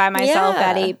Dollar Tree by myself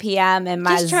at 8 p.m. and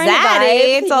my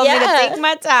Zaddy told me to take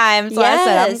my time. So I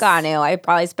said, I'm gonna. I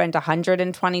probably spent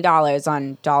 $120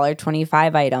 on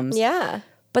 $1.25 items. Yeah.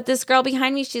 But this girl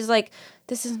behind me, she's like,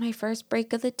 this is my first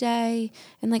break of the day.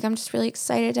 And like, I'm just really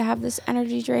excited to have this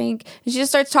energy drink. And she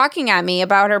just starts talking at me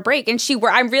about her break. And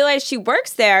I realized she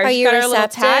works there. She's got her little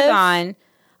tag on.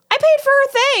 I paid for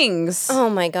her things. Oh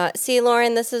my God. See,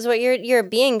 Lauren, this is what you're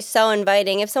being so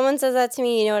inviting. If someone says that to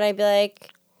me, you know what I'd be like?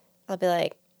 I'll be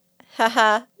like,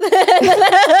 haha. But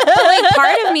like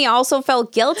part of me also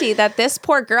felt guilty that this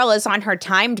poor girl is on her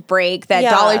timed break that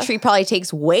Dollar Tree probably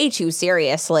takes way too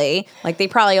seriously. Like they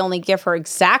probably only give her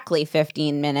exactly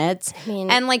 15 minutes.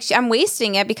 And like I'm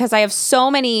wasting it because I have so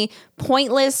many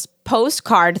pointless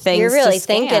postcard things. You're really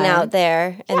thinking out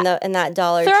there in that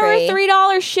Dollar Tree. Throw a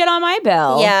 $3 shit on my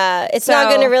bill. Yeah, it's not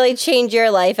going to really change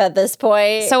your life at this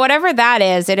point. So whatever that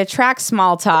is, it attracts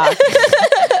small talk.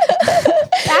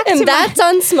 That's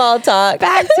on small talk.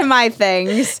 Back to my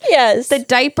things. Yes. The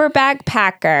diaper bag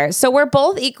packer. So we're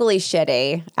both equally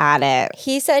shitty at it.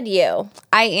 He said you.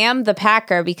 I am the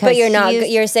packer because but you're not.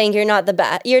 You're saying you're not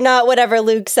You're not whatever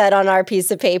Luke said on our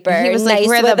piece of paper. He was like,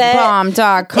 we're the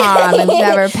bomb.com and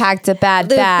never packed a bad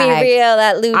Luke, bag. Be real,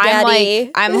 that Luke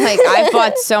daddy. I'm like, I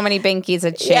bought so many binkies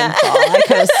at shameful. I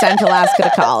could have sent Alaska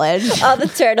to college. All the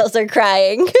turtles are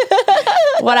crying.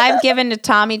 What I've given to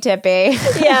Tommy Tippy.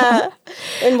 Yeah.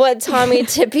 And what Tommy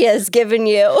Tippy has given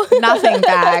you. Nothing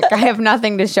back. I have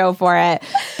nothing to show for it.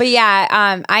 But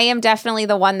yeah, I am definitely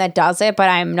the one that does it, but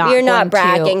I'm not. You're not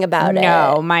bragging about it.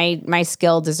 No, my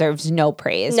skill deserves no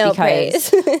praise. No because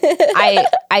praise.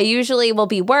 I usually will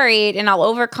be worried and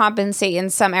I'll overcompensate in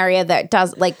some area that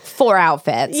does like 4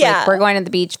 outfits. Yeah. Like we're going to the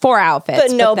beach, 4 outfits.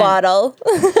 But no bottle.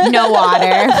 No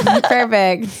water.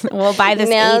 Perfect. We'll buy this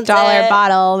 $8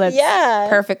 bottle that's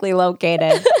perfectly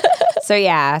located. So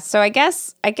yeah, so I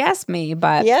guess me,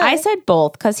 but I said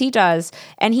both because he does,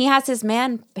 and he has his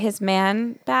man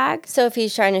bag. So if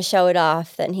he's trying to show it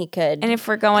off, then he could. And if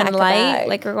we're going light,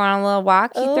 like we're going on a little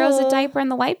walk, he throws a diaper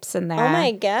and the wipes in there. Oh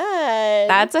my God,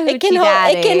 that's a hoochie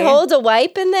daddy. It can hold a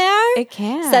wipe in there. It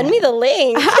can. Send me the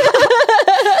link.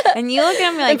 And you look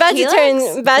at him like,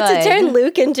 about to turn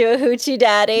Luke into a hoochie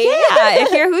daddy. Yeah,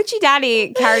 if your hoochie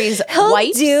daddy carries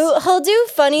wipes, he'll do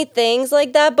funny things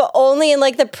like that, but only in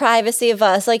like the privacy of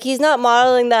us. Like he's not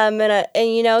modeling them, and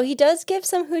you know he does give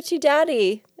some hoochie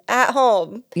daddy at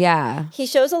home. Yeah, he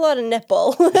shows a lot of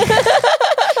nipple.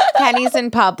 Kenny's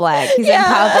in public. He's in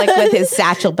public with his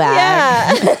satchel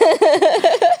bag.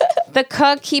 Yeah. The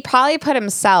cook, he probably put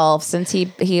himself since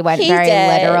he went very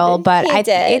literal, but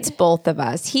it's both of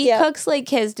us. He cooks like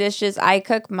his dishes, I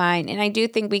cook mine, and I do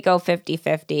think we go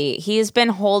 50-50. He's been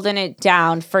holding it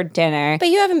down for dinner. But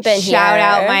you haven't been here. Shout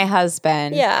out my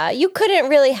husband. Yeah, you couldn't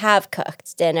really have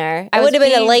cooked dinner. It would have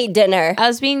been a late dinner. I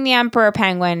was being the emperor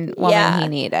penguin woman he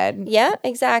needed. Yeah,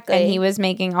 exactly. And he was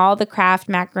making all the Kraft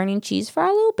macaroni and cheese for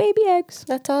our little baby eggs.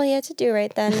 That's all he had to do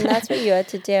right then, and that's what you had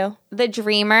to do. The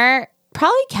dreamer...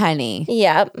 Probably Kenny.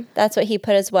 Yeah, that's what he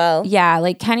put as well. Yeah,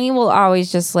 like Kenny will always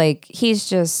just like he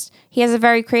has a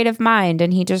very creative mind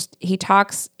and he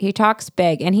talks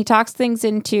big and he talks things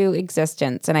into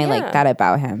existence and I like that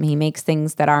about him. He makes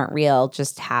things that aren't real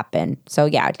just happen. So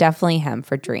yeah, definitely him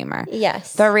for dreamer.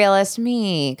 Yes. The realist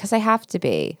me, because I have to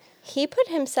be. He put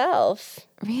himself.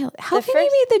 Real? How can he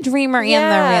be the dreamer and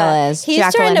the realist? He's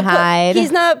Jacqueline Hyde.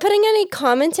 He's not putting any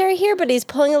commentary here, but he's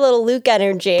pulling a little Luke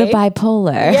energy. The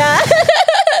bipolar. Yeah.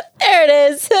 There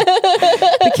it is.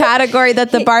 The category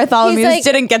that the Bartholomew's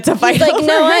didn't get to fight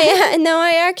over.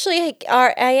 I actually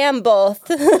I am both.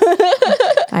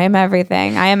 I am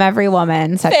everything. I am every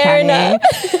woman, said Fair Kenny.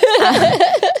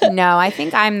 No, I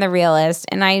think I'm the realist,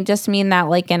 and I just mean that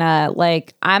like in a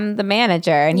like I'm the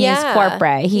manager and he's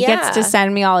corporate. He gets to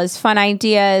send me all his fun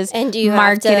ideas and do you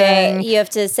marketing. You have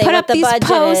to say put what up the these budget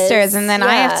posters, is. And then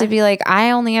I have to be like,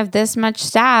 I only have this much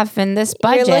staff and this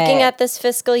budget. You're looking at this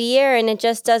fiscal year, and it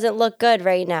just doesn't look good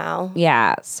right now.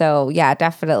 Yeah. So yeah,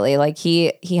 definitely. Like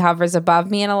he hovers above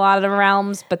me in a lot of the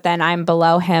realms, but then I'm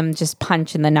below him, just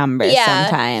punching the numbers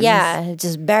sometimes. Yeah,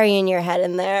 just burying your head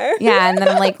in there. Yeah, and then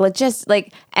I'm like, just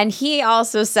like, and he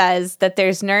also says that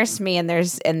there's nurse me and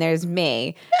there's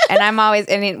me, and I'm always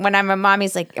when I'm a mom,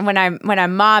 he's like when I'm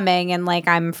momming and like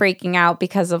I'm freaking out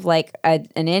because of like an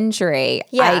injury,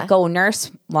 I go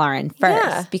nurse Lauren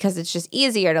first because it's just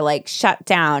easier to like shut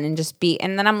down and just be,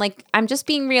 and then I'm like, I'm just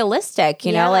being realistic,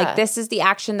 you know, like this is the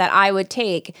action that I would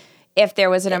take if there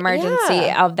was an emergency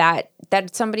of that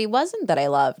somebody wasn't that I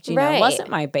loved, you know, wasn't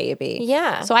my baby.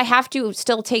 Yeah. So I have to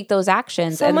still take those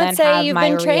actions Some and would then say have you've my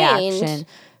been reaction. trained.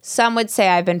 Some would say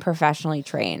I've been professionally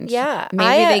trained. Yeah.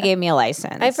 Maybe they gave me a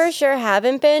license. I for sure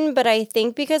haven't been, but I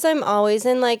think because I'm always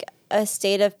in like a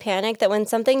state of panic that when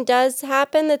something does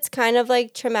happen that's kind of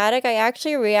like traumatic, I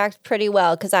actually react pretty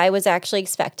well because I was actually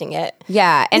expecting it.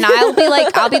 Yeah, and I'll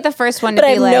be the first one to but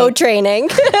be I have like, no training.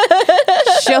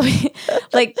 she'll be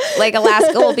like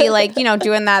Alaska will be like, you know,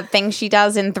 doing that thing she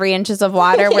does in 3 inches of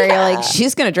water where you're like,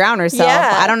 she's gonna drown herself.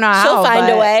 Yeah. I don't know how. She'll find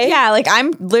a way. Yeah, like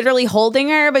I'm literally holding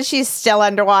her, but she's still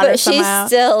underwater but somehow. She's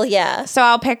still, So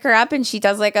I'll pick her up and she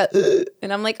does like a,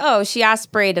 and I'm like, oh, she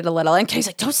aspirated a little. And Kenny's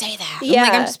like, don't say that. Yeah. I'm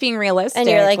like, I'm just being realistic. And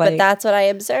you're like, but that's what I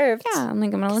observed. Yeah, I'm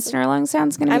like, I'm gonna listen to her lungs.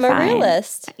 Sounds gonna be fine. I'm a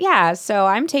realist. Yeah, so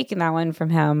I'm taking that one from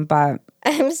him, but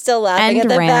I'm still laughing at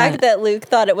the fact that Luke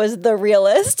thought it was the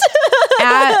realist.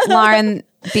 At Lauren,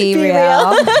 be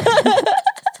real.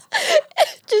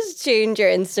 Just change your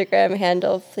Instagram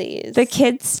handle, please. The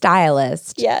kid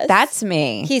stylist. Yes. That's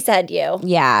me. He said you.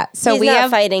 Yeah. So He's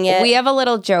not fighting it. We have a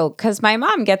little joke because my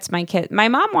mom gets my kid. My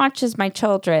mom watches my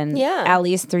children at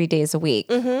least 3 days a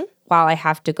week while I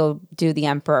have to go do the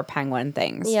emperor penguin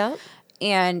things. Yeah.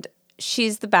 And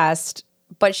she's the best.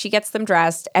 But she gets them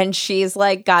dressed, and she's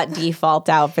like got default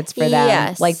outfits for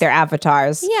them, like their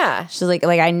avatars. Yeah, she's like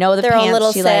I know the pants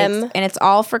little she sim. likes, and it's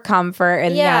all for comfort.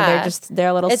 And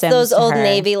they're little. It's Sims those old her.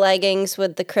 Navy leggings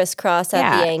with the crisscross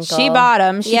at the ankle. She bought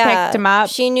them. She picked them up.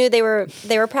 She knew they were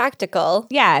practical.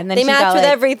 Yeah, and then they she match got, with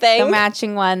like, everything. The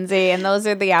matching onesie, and those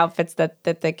are the outfits that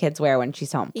the kids wear when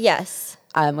she's home. Yes,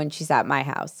 when she's at my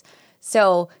house.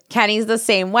 So Kenny's the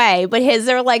same way, but his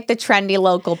are like the trendy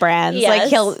local brands.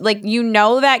 Yes. Like you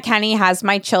know that Kenny has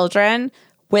my children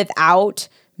without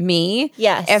me.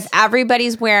 Yes. If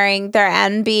everybody's wearing their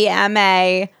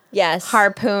NBMA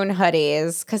harpoon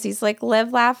hoodies, because he's like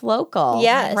live, laugh, local.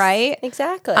 Yes. Right?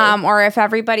 Exactly. Or if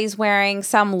everybody's wearing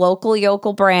some local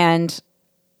yokel brand.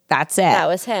 That's it. That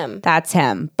was him. That's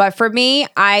him. But for me,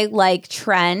 I like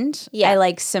trend. Yeah. I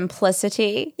like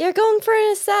simplicity. You're going for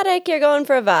an aesthetic. You're going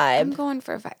for a vibe. I'm going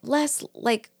for a vibe. Less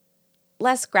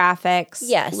graphics.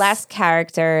 Yes. Less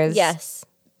characters. Yes.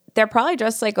 They're probably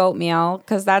dressed like oatmeal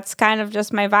because that's kind of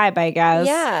just my vibe, I guess.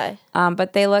 Yeah.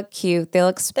 But they look cute. They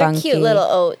look spunky. They're cute little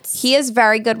oats. He is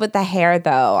very good with the hair,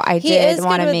 though. I did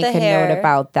want to make a note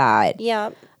about that. Yeah.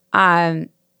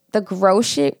 The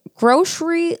grocery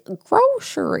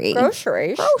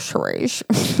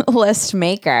list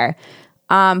maker.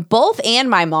 Both and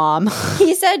my mom.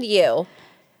 He said you.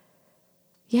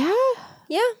 Yeah.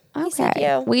 Yeah. Okay. He said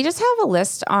you. We just have a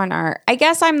list on our. I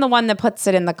guess I'm the one that puts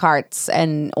it in the carts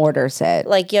and orders it.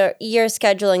 Like you're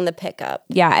scheduling the pickup.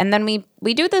 Yeah, and then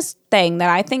we do this thing that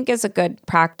I think is a good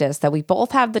practice that we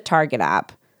both have the Target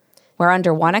app. We're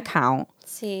under one account.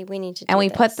 See, we need to. And we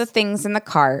put the things in the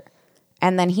cart.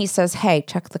 And then he says, hey,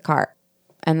 check the cart.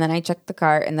 And then I check the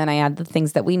cart and then I add the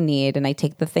things that we need and I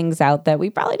take the things out that we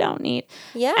probably don't need.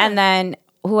 Yeah. And then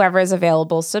whoever is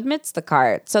available submits the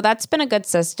cart. So that's been a good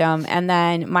system. And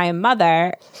then my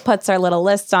mother puts our little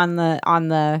list on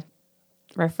the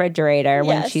refrigerator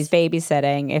when she's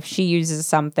babysitting. If she uses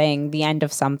something, the end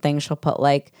of something, she'll put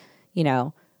like,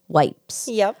 wipes.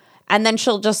 Yep. And then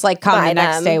she'll just like come the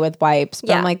next day with wipes.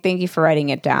 But I'm like, thank you for writing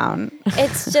it down.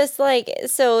 It's just like,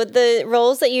 so the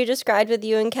roles that you described with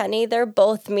you and Kenny, they're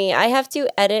both me. I have to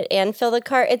edit and fill the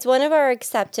cart. It's one of our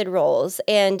accepted roles.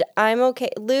 And I'm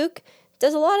okay. Luke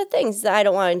does a lot of things that I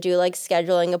don't want to do, like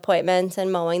scheduling appointments and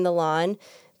mowing the lawn.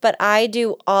 But I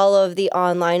do all of the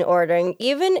online ordering.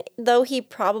 Even though he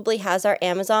probably has our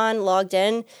Amazon logged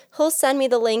in, he'll send me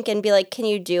the link and be like, can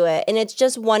you do it? And it's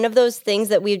just one of those things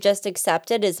that we've just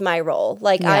accepted is my role.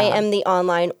 Like I am the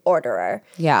online orderer.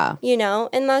 Yeah.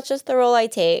 And that's just the role I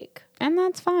take. And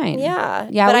that's fine. Yeah.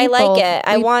 But I like it.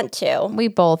 I want to. We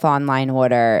both online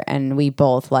order and we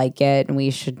both like it and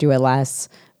we should do it less.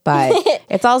 But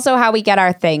it's also how we get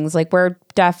our things. Like, we're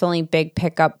definitely big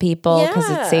pickup people because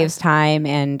it saves time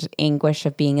and anguish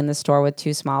of being in the store with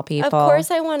two small people. Of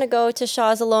course I want to go to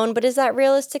Shaw's alone, but is that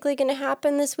realistically going to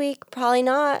happen this week? Probably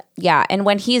not. Yeah, and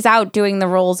when he's out doing the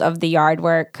rules of the yard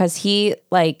work, because he,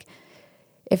 like,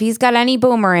 if he's got any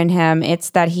boomer in him, it's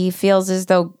that he feels as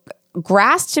though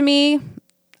grass to me,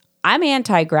 I'm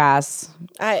anti-grass.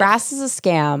 Grass is a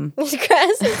scam.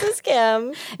 Grass is a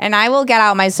scam. And I will get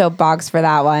out my soapbox for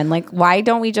that one. Like, why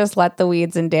don't we just let the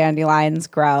weeds and dandelions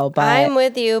grow? But I'm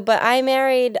with you, but I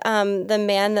married the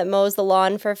man that mows the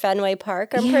lawn for Fenway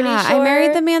Park, I'm pretty sure. I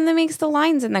married the man that makes the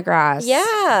lines in the grass.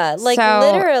 Yeah, like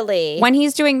literally. When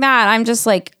he's doing that, I'm just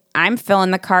like, I'm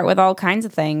filling the cart with all kinds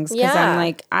of things because I'm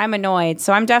like, I'm annoyed.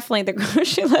 So I'm definitely the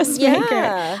grocery list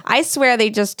maker. I swear they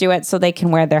just do it so they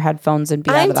can wear their headphones and be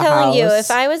out of the house. I'm telling you,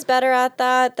 if I was better at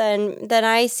that, then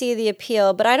I see the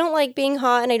appeal. But I don't like being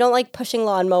hot and I don't like pushing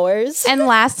lawnmowers. And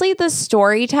lastly, the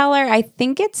storyteller, I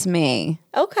think it's me.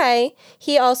 Okay.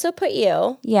 He also put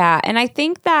you. Yeah. And I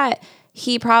think that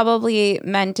he probably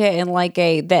meant it in like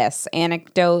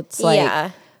anecdotes.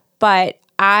 Like, but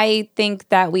I think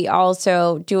that we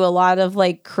also do a lot of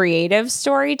like creative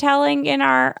storytelling in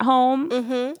our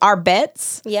home, our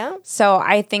bits. Yeah. So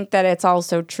I think that it's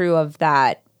also true of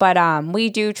that. But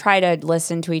we do try to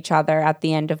listen to each other at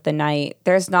the end of the night.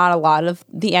 There's not a lot of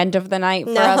the end of the night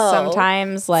for us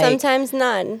sometimes. Like, sometimes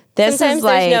none. Sometimes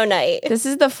there's no night. This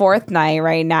is the fourth night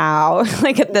right now.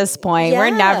 Like, at this point,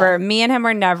 me and him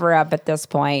are never up at this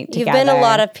point together. You've been a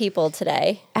lot of people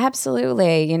today.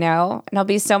 Absolutely, you know, and there'll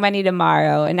be so many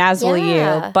tomorrow, and as will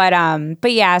you.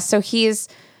 But yeah, so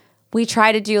we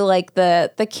try to do like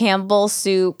the Campbell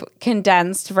soup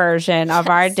condensed version of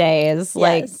our days.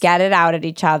 Like, get it out at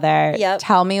each other. Yep.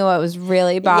 Tell me what was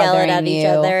really bothering you. Yell it at each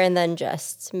other and then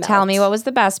just melt. Tell me what was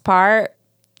the best part.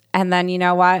 And then, you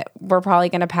know what? We're probably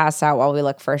going to pass out while we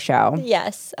look for a show.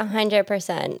 Yes,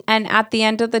 100%. And at the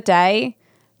end of the day,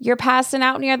 you're passing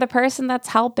out near the person that's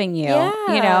helping you. Yeah.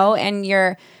 You know, and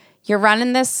you're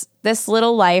running this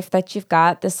little life that you've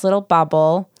got, this little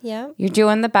bubble. Yep. You're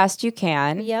doing the best you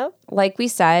can. Yep. Like we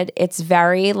said, it's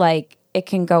very like, it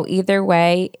can go either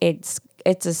way. It's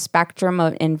a spectrum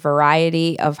and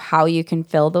variety of how you can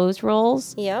fill those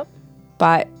roles. Yep.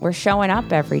 But we're showing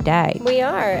up every day. We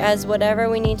are, as whatever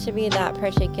we need to be that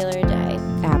particular day.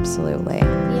 Absolutely. Yep.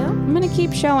 I'm going to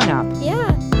keep showing up.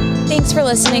 Yeah. Thanks for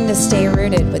listening to Stay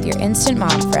Rooted with your instant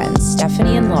mom friends,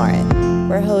 Stephanie and Lauren.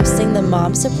 We're hosting the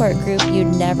mom support group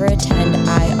you'd never attend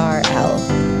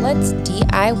IRL. Let's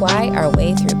DIY our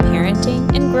way through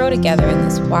parenting and grow together in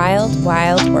this wild,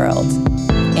 wild world.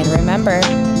 And remember,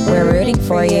 we're rooting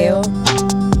for you.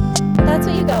 That's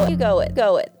what you go with.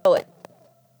 Go with.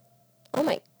 Oh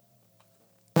my.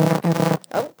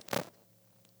 Oh.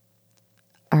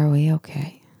 Are we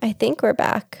okay? I think we're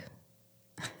back.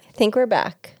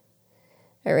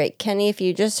 All right, Kenny, if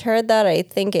you just heard that, I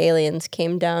think aliens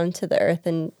came down to the earth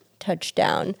and touched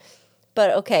down.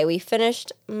 But okay, we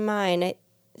finished mine.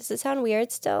 Does it sound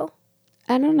weird still?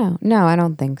 I don't know. No, I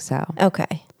don't think so.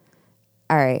 Okay.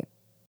 All right.